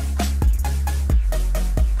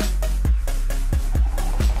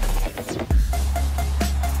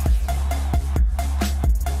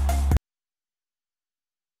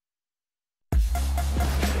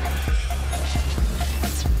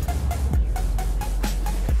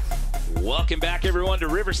 Welcome back, everyone, to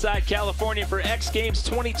Riverside, California for X Games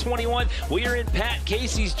 2021. We are in Pat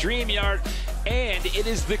Casey's Dream Yard, and it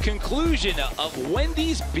is the conclusion of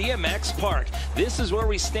Wendy's BMX Park. This is where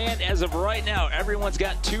we stand as of right now. Everyone's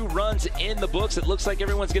got 2 runs in the books. It looks like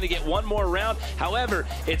everyone's going to get 1 more round. However,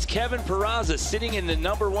 it's Kevin Peraza sitting in the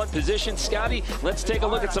 #1 position. Scotty, let's take a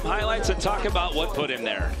look at some highlights and talk about what put him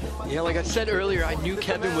there. Yeah, like I said earlier, I knew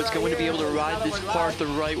Kevin was going to be able to ride this park the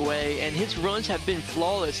right way, and his runs have been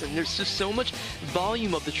flawless, and there's just so much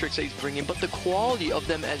volume of the tricks that he's bringing, but the quality of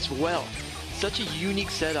them as well. Such a unique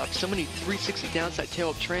setup, so many 360 downside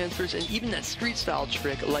tail-up transfers, and even that street-style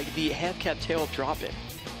trick like the half-cap tail-up drop-in.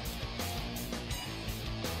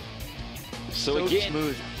 So again,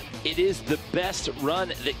 smooth. It is the best run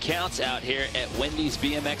that counts out here at Wendy's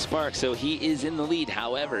BMX Park, so he is in the lead.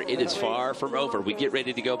 However, it is far from over. We get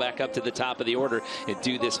ready to go back up to the top of the order and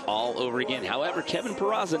do this all over again. However, Kevin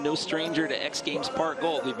Peraza, no stranger to X Games Park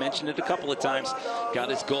gold. We've mentioned it a couple of times.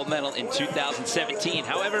 Got his gold medal in 2017.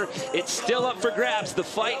 However, it's still up for grabs. The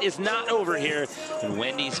fight is not over here in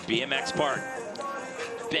Wendy's BMX Park.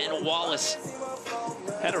 Ben Wallace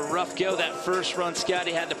had a rough go that first run.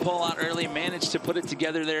 Scotty had to pull out early, managed to put it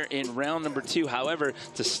together there in round number 2. However,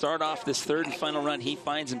 to start off this 3rd and final run, he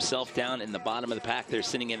finds himself down in the bottom of the pack there,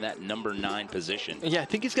 sitting in that #9 position. Yeah, I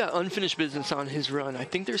think he's got unfinished business on his run. I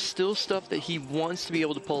think there's still stuff that he wants to be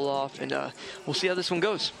able to pull off, and we'll see how this one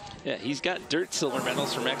goes. Yeah, he's got dirt silver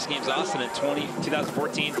medals from X Games Austin in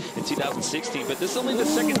 2014 and 2016, but this is only the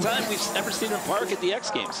 2nd time we've ever seen him park at the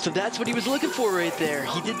X Games. So that's what he was looking for right there.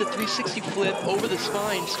 He did the 360 flip over the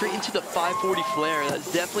spine, straight into the 540 flare.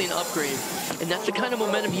 That's definitely an upgrade, and that's the kind of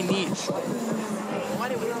momentum he needs.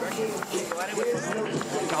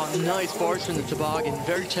 Oh, nice bars from the toboggan.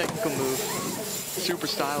 Very technical move. Super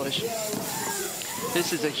stylish.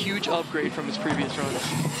 This is a huge upgrade from his previous runs.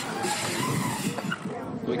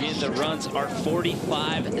 Again, the runs are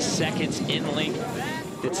 45 seconds in length.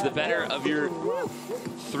 It's the better of your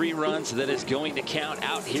 3 runs that is going to count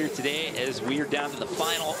out here today as we are down to the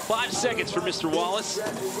final 5 seconds for Mr. Wallace.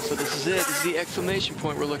 So this is it. This is the exclamation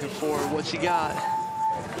point we're looking for. What's he got?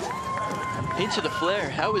 Into the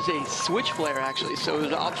flare. That was a switch flare, actually, so it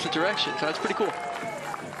was the opposite direction. So that's pretty cool.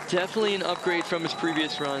 Definitely an upgrade from his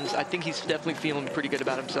previous runs. I think he's definitely feeling pretty good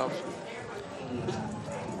about himself.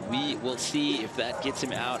 We will see if that gets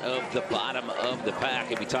him out of the bottom of the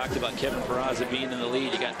pack. And we talked about Kevin Peraza being in the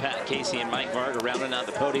lead. You got Pat Casey and Mike Varga rounding out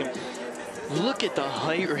the podium. Look at the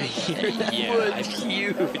height right here. That was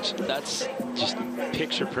huge. That's just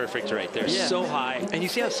picture perfect right there. Yeah. So high. And you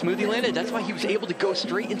see how smooth he landed? That's why he was able to go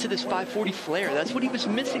straight into this 540 flare. That's what he was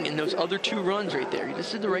missing in those other 2 runs right there. He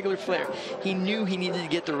just did the regular flare. He knew he needed to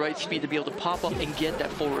get the right speed to be able to pop up and get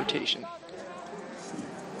that full rotation.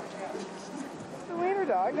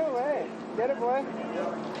 Dog, no way. Get it, boy.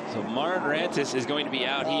 So Martin Rantis is going to be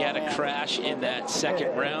out. He had a crash in that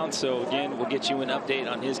 2nd round. So again, we'll get you an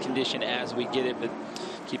update on his condition as we get it. But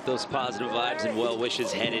keep those positive vibes and well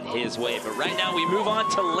wishes headed his way. But right now we move on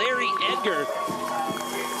to Larry Edgar.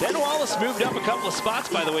 Ben Wallace moved up a couple of spots,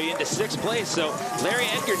 by the way, into 6th place. So Larry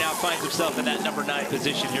Edgar now finds himself in that #9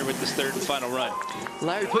 position here with this 3rd and final run.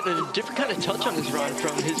 Larry putting a different kind of touch on his run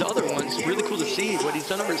from his other ones. Really cool to see what he's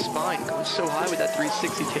done over his spine. Going so high with that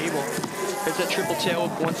 360 table. There's that triple tail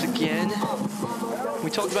up once again. We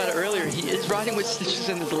talked about it earlier. He is riding with stitches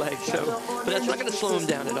in his legs, but that's not going to slow him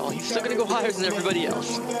down at all. He's still going to go higher than everybody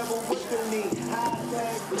else.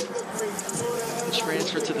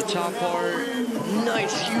 Transfer to the top part.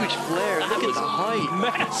 Nice, huge flare. Look at the height.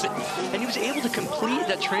 Massive. And he was able to complete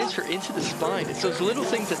that transfer into the spine. It's those little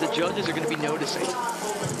things that the judges are going to be noticing.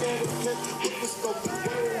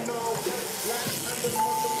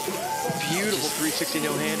 Beautiful 360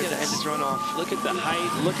 no-hander to end his run off. Look at the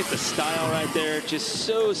height, look at the style right there. Just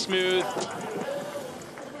so smooth.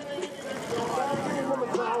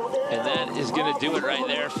 And that is going to do it right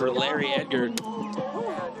there for Larry Edgar.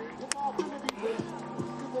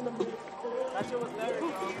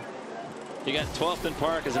 You got 12th in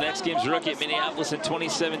Park as an X Games rookie at Minneapolis in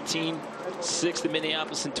 2017, 6th in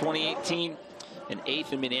Minneapolis in 2018, and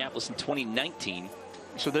 8th in Minneapolis in 2019.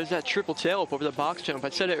 So there's that triple tail up over the box jump. I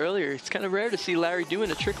said it earlier, it's kind of rare to see Larry doing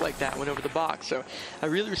a trick like that, went over the box. So I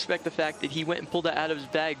really respect the fact that he went and pulled that out of his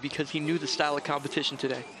bag because he knew the style of competition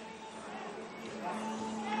today.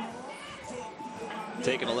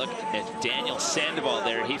 Taking a look at Daniel Sandoval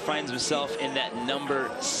there. He finds himself in that number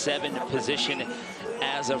 7 position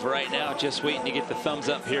as of right now. Just waiting to get the thumbs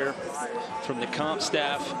up here from the comp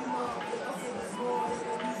staff.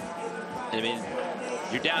 I mean,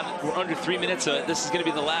 you're down, we're under 3 minutes, so this is going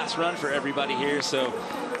to be the last run for everybody here. So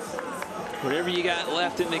whatever you got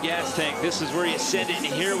left in the gas tank, this is where you send it, and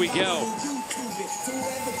here we go.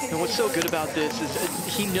 And what's so good about this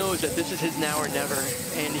is he knows that this is his now or never,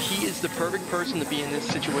 and he is the perfect person to be in this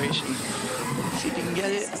situation. Let's see if he can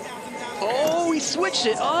get it. Oh, he switched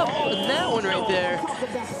it up on that one right there.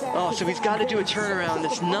 Oh, so he's got to do a turnaround.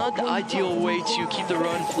 It's not the ideal way to keep the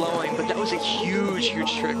run flowing, but that was a huge,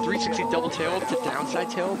 huge trick. 360 double tail up to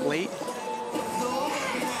downside tail up late.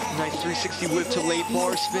 Nice 360 whip to late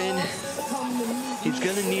bar spin. He's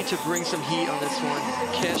going to need to bring some heat on this one.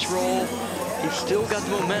 Cash roll. He's still got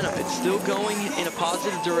the momentum. It's still going in a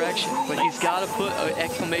positive direction, but he's got to put an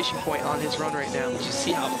exclamation point on his run right now. Did you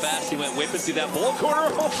see how fast he went whipping through that bull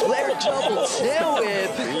corner? Flare double tail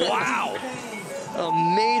whip. Wow.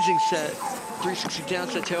 Amazing set. 360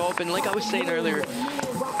 downside tail up. And like I was saying earlier,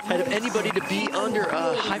 out of anybody to be under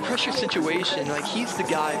a high pressure situation, like he's the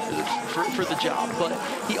guy for the job, but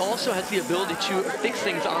he also has the ability to fix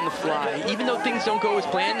things on the fly. Even though things don't go as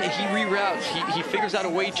planned, he reroutes. He figures out a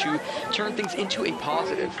way to turn things into a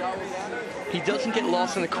positive. He doesn't get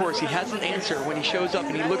lost in the course. He has an answer when he shows up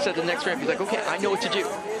and he looks at the next ramp. He's like, okay, I know what to do.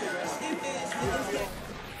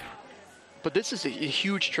 But this is a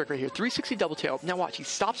huge trick right here. 360 double tail. Now watch, he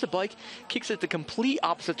stops the bike, kicks it the complete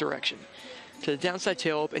opposite direction to the downside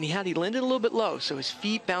tail up, and he landed a little bit low, so his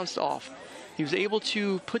feet bounced off. He was able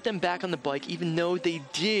to put them back on the bike, even though they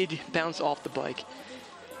did bounce off the bike.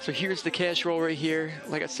 So here's the cash roll right here.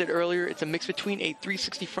 Like I said earlier, it's a mix between a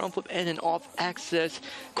 360 front flip and an off-axis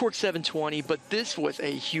cork 720, but this was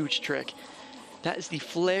a huge trick. That is the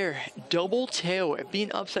flare double tail whip,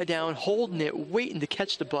 being upside down, holding it, waiting to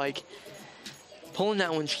catch the bike. Pulling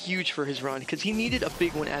that one's huge for his run because he needed a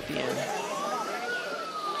big one at the end.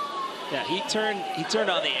 Yeah, he turned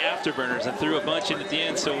on the afterburners and threw a bunch in at the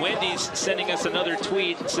end. So Wendy's sending us another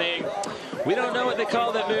tweet saying, we don't know what they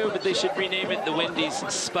call that move, but they should rename it the Wendy's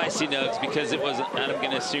Spicy Nugs because it wasn't, and I'm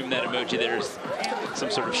going to assume that emoji there's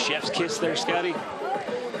some sort of chef's kiss there, Scotty.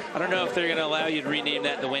 I don't know if they're going to allow you to rename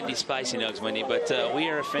that the Wendy's Spicy Nugs, Wendy, but we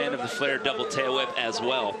are a fan of the flare double tail whip as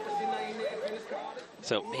well.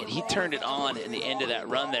 So, man, he turned it on in the end of that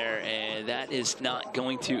run there, and that is not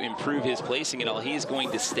going to improve his placing at all. He is going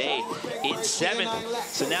to stay in 7th.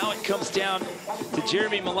 So now it comes down to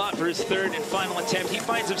Jeremy Malott for his 3rd and final attempt. He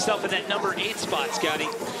finds himself in that number 8 spot, Scotty.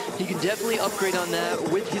 He can definitely upgrade on that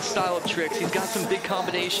with his style of tricks. He's got some big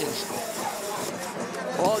combinations.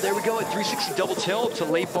 Oh, there we go at 360 double tail up to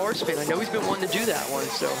late bar spin. I know he's been wanting to do that one,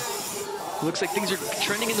 so looks like things are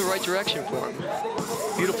trending in the right direction for him.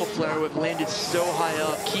 Beautiful flare whip, landed so high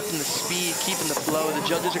up, keeping the speed, keeping the flow. The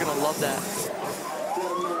judges are going to love that.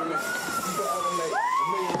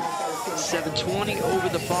 720 over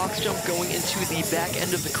the box jump, going into the back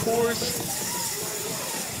end of the course.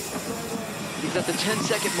 He's at the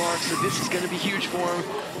 10-second mark, so this is going to be huge for him.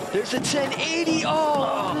 There's a 1080.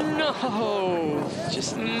 Oh, no.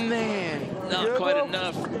 Just, man. Not quite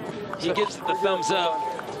enough. He gives it the thumbs up.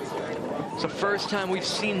 It's the first time we've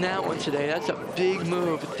seen that one today. That's a big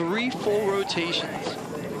move. 3 full rotations.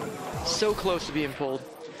 So close to being pulled.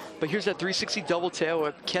 But here's that 360 double tail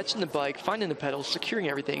whip, catching the bike, finding the pedals, securing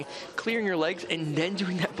everything, clearing your legs, and then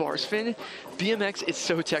doing that bar spin. BMX is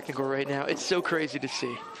so technical right now. It's so crazy to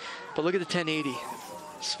see. But look at the 1080.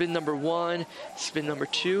 Spin number 1, spin number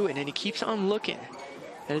 2, and then he keeps on looking.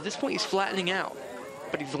 And at this point, he's flattening out.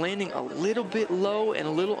 but he's landing a little bit low and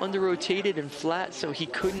a little under-rotated and flat, so he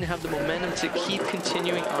couldn't have the momentum to keep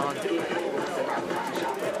continuing on.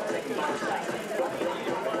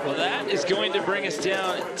 Well, that is going to bring us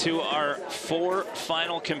down to our 4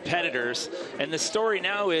 final competitors. And the story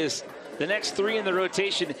now is the next 3 in the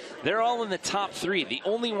rotation, they're all in the top 3. The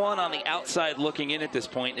only one on the outside looking in at this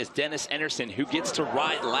point is Dennis Anderson, who gets to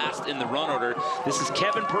ride last in the run order. This is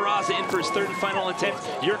Kevin Peraza in for his 3rd and final attempt,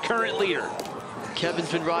 your current leader.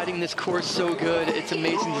 Kevin's been riding this course so good. It's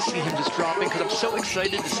amazing to see him just dropping, because I'm so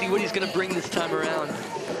excited to see what he's going to bring this time around.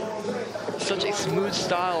 Such a smooth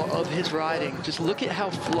style of his riding. Just look at how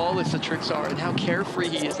flawless the tricks are and how carefree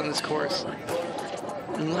he is on this course.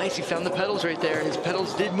 Nice, he found the pedals right there. His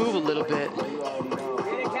pedals did move a little bit.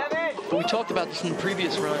 But we talked about this in the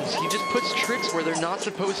previous runs. He just puts tricks where they're not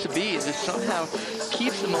supposed to be. It just somehow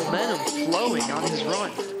keeps the momentum flowing on his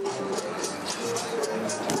run.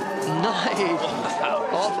 Nice.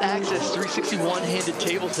 Off axis, 360 one-handed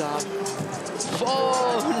tabletop.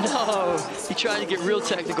 Oh no! He tried to get real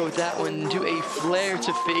technical with that one, do a flare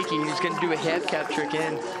to fakie. He's going to do a half cap trick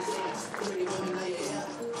in.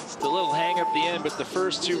 It's the little hang up the end, but the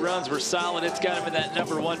first 2 runs were solid. It's got him in that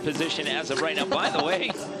 #1 position as of right now. By the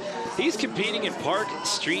way, he's competing in park,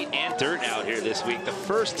 street, and dirt out here this week. The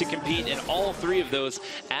first to compete in all 3 of those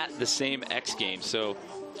at the same X Games. So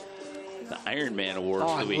the Ironman Award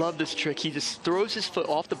for the week. I love this trick. He just throws his foot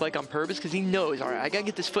off the bike on purpose because he knows, all right, I got to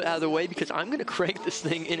get this foot out of the way because I'm going to crank this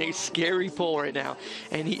thing in a scary pull right now.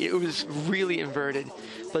 And it was really inverted.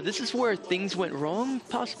 But this is where things went wrong,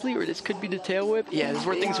 possibly, or this could be the tail whip. Yeah, this is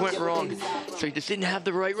where things went wrong. So he just didn't have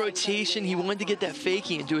the right rotation. He wanted to get that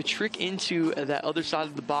fakie and do a trick into that other side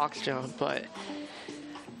of the box jump, but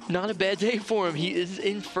not a bad day for him. He is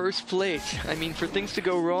in 1st place. I mean, for things to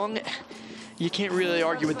go wrong, you can't really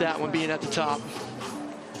argue with that one being at the top.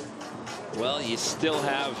 Well, you still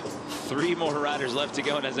have 3 more riders left to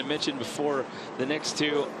go, and as I mentioned before, the next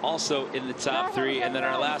 2 also in the top 3, and then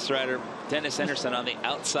our last rider, Dennis Anderson, on the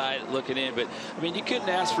outside looking in. But I mean, you couldn't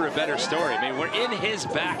ask for a better story. I mean, we're in his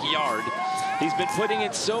backyard. He's been putting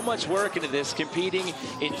in so much work into this, competing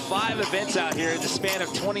in 5 events out here in the span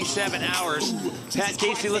of 27 hours. Pat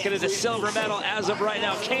Casey looking at a silver medal as of right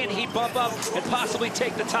now. Can he bump up and possibly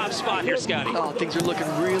take the top spot here, Scotty? Oh, things are looking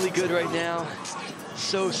really good right now.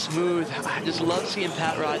 So smooth. I just love seeing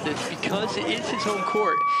Pat ride this because it is his home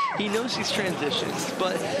court. He knows these transitions,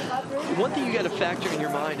 but one thing you got to factor in your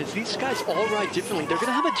mind is these guys all ride differently. They're going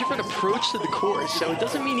to have a different approach to the course, so it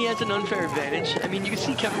doesn't mean he has an unfair advantage. I mean, you can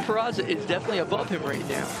see Kevin Peraza is definitely above him right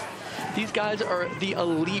now. These guys are the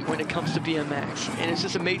elite when it comes to BMX, and it's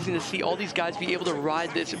just amazing to see all these guys be able to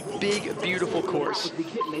ride this big, beautiful course.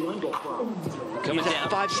 Coming down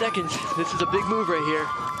 5 seconds. This is a big move right here.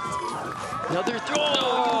 Another throw.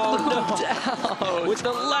 Oh, no doubt. With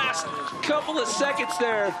the last couple of seconds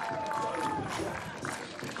there.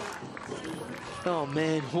 Oh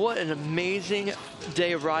man, what an amazing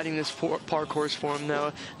day of riding this park course for him,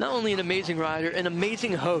 though. Not only an amazing rider, an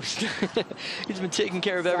amazing host. He's been taking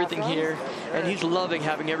care of everything here, and he's loving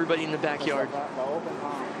having everybody in the backyard.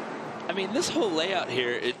 I mean, this whole layout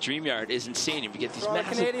here at Dream Yard is insane. You get these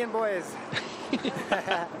massive Canadian boys.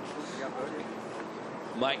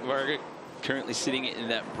 Mike Varga currently sitting in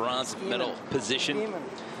that bronze medal position,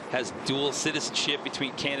 has dual citizenship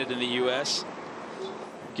between Canada and the U.S.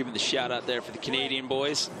 Giving the shout out there for the Canadian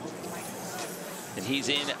boys. And he's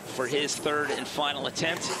in for his 3rd and final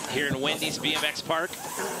attempt here in Wendy's BMX Park.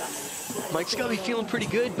 Mike's got to be feeling pretty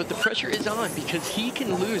good, but the pressure is on because he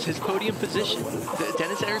can lose his podium position.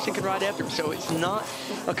 Dennis Anderson can ride after him, so it's not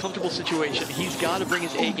a comfortable situation. He's got to bring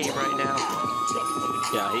his A game right now.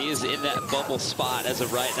 Yeah, he is in that bubble spot as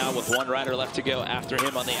of right now with 1 rider left to go after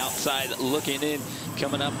him on the outside looking in,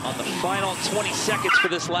 coming up on the final 20 seconds for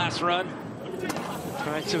this last run. All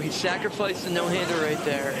right, so he sacrificed the no-hander right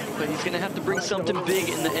there, but he's going to have to bring something big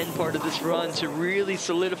in the end part of this run to really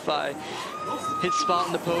solidify his spot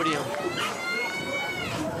on the podium.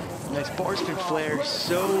 Nice bar spin flare,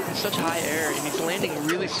 such high air, and he's landing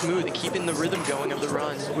really smooth and keeping the rhythm going of the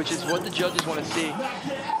run, which is what the judges want to see.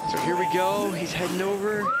 So here we go, he's heading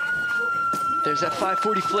over. There's that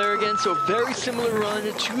 540 flare again, so a very similar run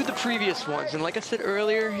to the previous ones. And like I said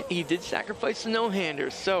earlier, he did sacrifice the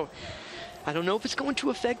no-handers, so I don't know if it's going to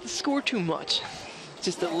affect the score too much.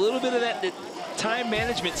 Just a little bit of that time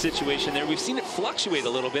management situation there. We've seen it fluctuate a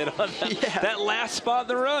little bit on that last spot in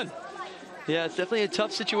the run. Yeah, it's definitely a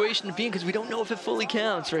tough situation to be in because we don't know if it fully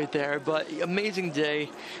counts right there. But amazing day,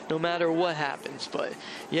 no matter what happens. But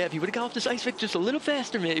yeah, if he would have got off this ice pick just a little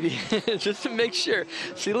faster, maybe, just to make sure.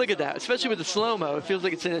 See, look at that, especially with the slow-mo. It feels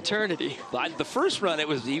like it's an eternity. The first run, it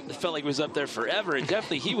felt like it was up there forever. And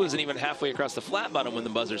definitely, he wasn't even halfway across the flat bottom when the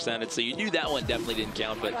buzzer sounded. So you knew that one definitely didn't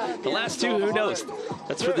count. But the last two, who knows?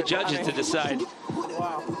 That's for the judges to decide.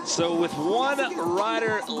 So with one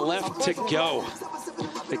rider left to go.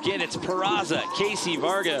 Again, it's Peraza, Casey,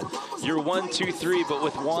 Varga, your 1, 2, 3, but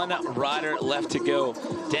with one rider left to go,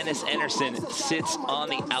 Dennis Anderson sits on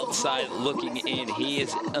the outside looking in. He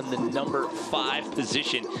is in the number 5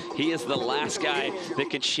 position. He is the last guy that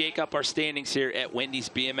can shake up our standings here at Wendy's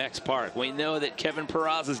BMX Park. We know that Kevin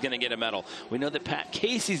Peraza is going to get a medal. We know that Pat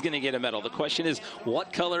Casey's going to get a medal. The question is,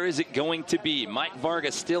 what color is it going to be? Mike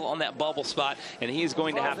Varga still on that bubble spot, and he's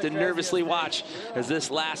going to have to nervously watch as this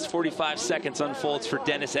last 45 seconds unfolds for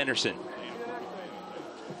Dennis Anderson.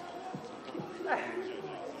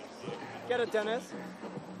 Get it, Dennis.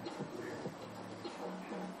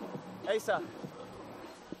 Asa.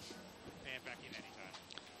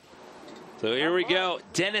 So here we go.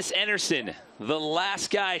 Dennis Anderson, the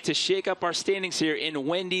last guy to shake up our standings here in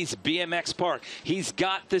Wendy's BMX Park. He's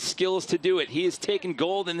got the skills to do it. He has taken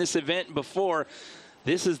gold in this event before.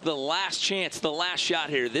 This is the last chance, the last shot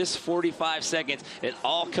here. This 45 seconds, it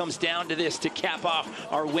all comes down to this to cap off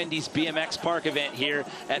our Wendy's BMX Park event here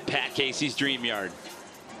at Pat Casey's Dream Yard.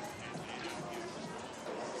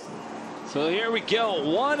 So here we go.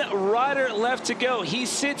 One rider left to go. He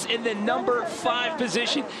sits in the number 5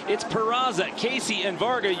 position. It's Peraza, Casey, and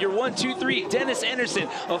Varga. Your 1, 2, 3. Dennis Anderson,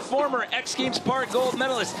 a former X Games Park gold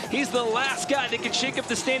medalist. He's the last guy that can shake up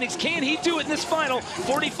the standings. Can he do it in this final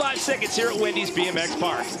 45 seconds here at Wendy's BMX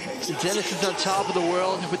Park? Dennis is on top of the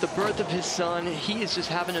world with the birth of his son. He is just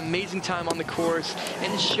having an amazing time on the course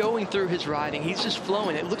and is showing through his riding. He's just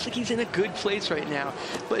flowing. It looks like he's in a good place right now.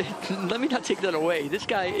 But let me not take that away. This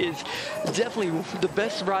guy is definitely the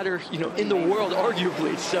best rider, in the world,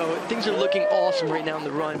 arguably. So things are looking awesome right now in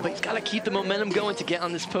the run, but he's got to keep the momentum going to get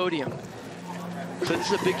on this podium. So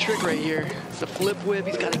this is a big trick right here. It's a flip whip.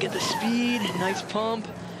 He's got to get the speed. Nice pump.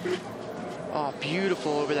 Oh,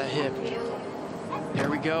 beautiful over that hip.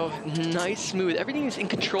 There we go. Nice, smooth. Everything is in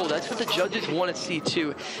control. That's what the judges want to see,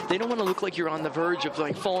 too. They don't want to look like you're on the verge of,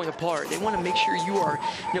 falling apart. They want to make sure you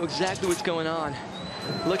know exactly what's going on.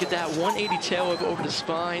 Look at that. 180 tail whip over the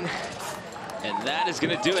spine. And that is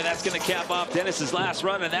going to do it. That's going to cap off Dennis's last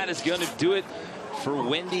run, and that is going to do it for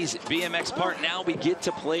Wendy's BMX Park. Now we get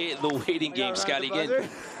to play the waiting game, Scotty. Again.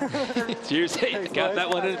 Cheers. Hey, got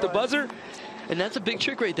that one in at the buzzer. And that's a big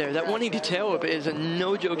trick right there. That 180 tail whip is a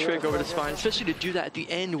no-joke trick over the spine, especially to do that at the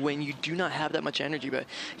end when you do not have that much energy. But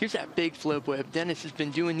here's that big flip whip. Dennis has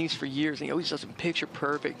been doing these for years, and he always does them picture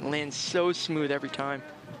perfect and lands so smooth every time.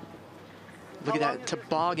 Look at that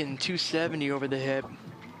toboggan 270 over the hip.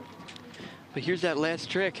 But here's that last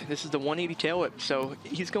trick. This is the 180 tail whip. So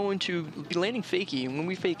he's going to be landing fakie. And when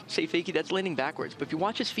we say fakie, that's landing backwards. But if you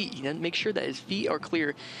watch his feet, you make sure that his feet are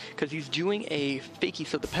clear because he's doing a fakie.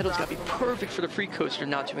 So the pedal's got to be perfect for the free coaster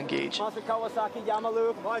not to engage. Kawasaki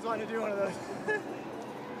Yamalu. Always wanted to do one of those.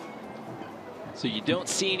 So you don't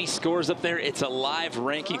see any scores up there. It's a live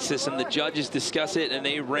ranking system. The judges discuss it, and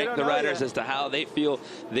they rank the riders as to how they feel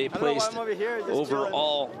they placed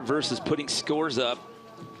overall versus putting scores up.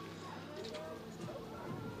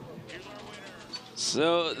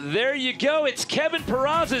 So there you go. It's Kevin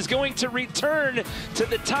Peraza is going to return to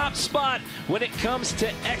the top spot when it comes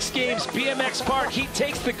to X Games BMX Park. He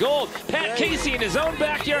takes the gold. Pat Casey in his own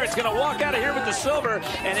backyard is going to walk out of here with the silver.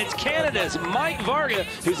 And it's Canada's Mike Varga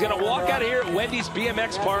who's going to walk out of here at Wendy's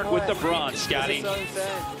BMX Park with the bronze, Scotty.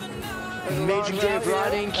 Amazing day of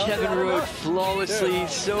riding. Kevin rode flawlessly.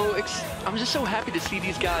 I'm just so happy to see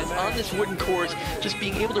these guys on this wooden course just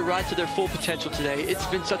being able to ride to their full potential today. It's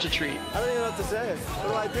been such a treat. I don't even know what to say. What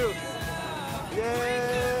do I do?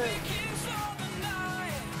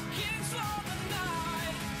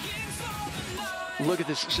 Yay! Look at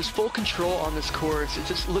this. It's just full control on this course. It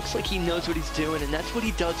just looks like he knows what he's doing, and that's what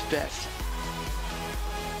he does best.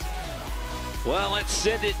 Well, let's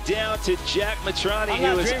send it down to Jack Matrani,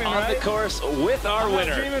 who is on the course with our winner. I'm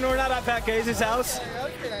not dreaming we're not at Pat Casey's house.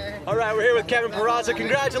 Okay. All right, we're here with Kevin Peraza.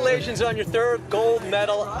 Congratulations on your 3rd gold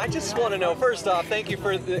medal. I just want to know, first off, thank you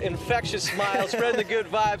for the infectious smile, spreading the good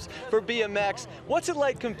vibes for BMX. What's it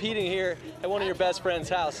like competing here at one of your best friend's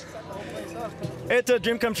house? It's a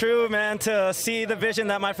dream come true, man, to see the vision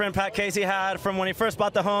that my friend Pat Casey had from when he first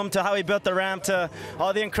bought the home to how he built the ramp to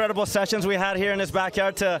all the incredible sessions we had here in his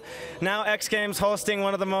backyard to now X Games hosting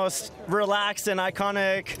one of the most relaxed and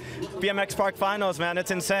iconic BMX Park finals, man.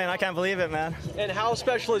 It's insane. I can't believe it, man. And how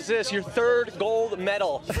special is this? Your 3rd gold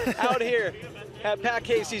medal out here at Pat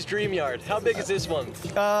Casey's Dream Yard. How big is this one?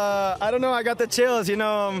 I don't know. I got the chills. You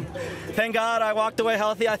know, thank God I walked away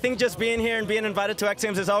healthy. I think just being here and being invited to X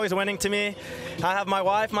Games is always winning to me. I have my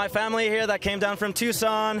wife, my family here that came down from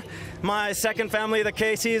Tucson, my second family, the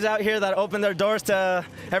Caseys out here that opened their doors to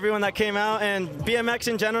everyone that came out, and BMX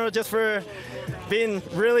in general just for being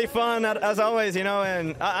really fun as always, you know,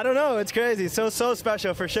 and I don't know, it's crazy. So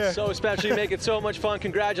special for sure. So special. You make it so much fun.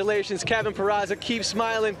 Congratulations, Kevin Peraza. Keep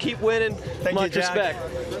smiling, keep winning. Thank you, Jack. Much respect.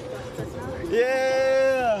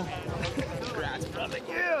 Yeah. Congrats, brother.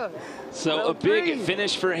 Yeah. So a big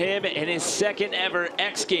finish for him and his 2nd ever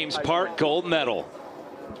X Games Park gold medal.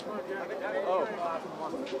 Oh.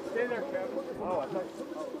 Stay there, Kevin. Oh, I thought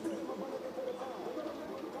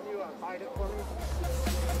you hide it for me.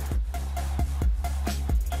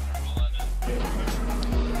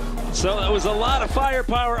 So it was a lot of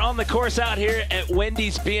firepower on the course out here at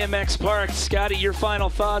Wendy's BMX Park. Scotty, your final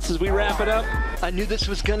thoughts as we wrap it up? I knew this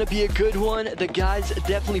was going to be a good one. The guys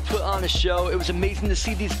definitely put on a show. It was amazing to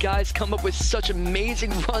see these guys come up with such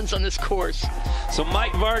amazing runs on this course. So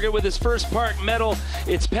Mike Varga with his 1st park medal.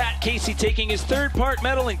 It's Pat Casey taking his 3rd park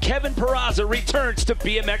medal, and Kevin Peraza returns to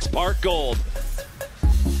BMX Park Gold.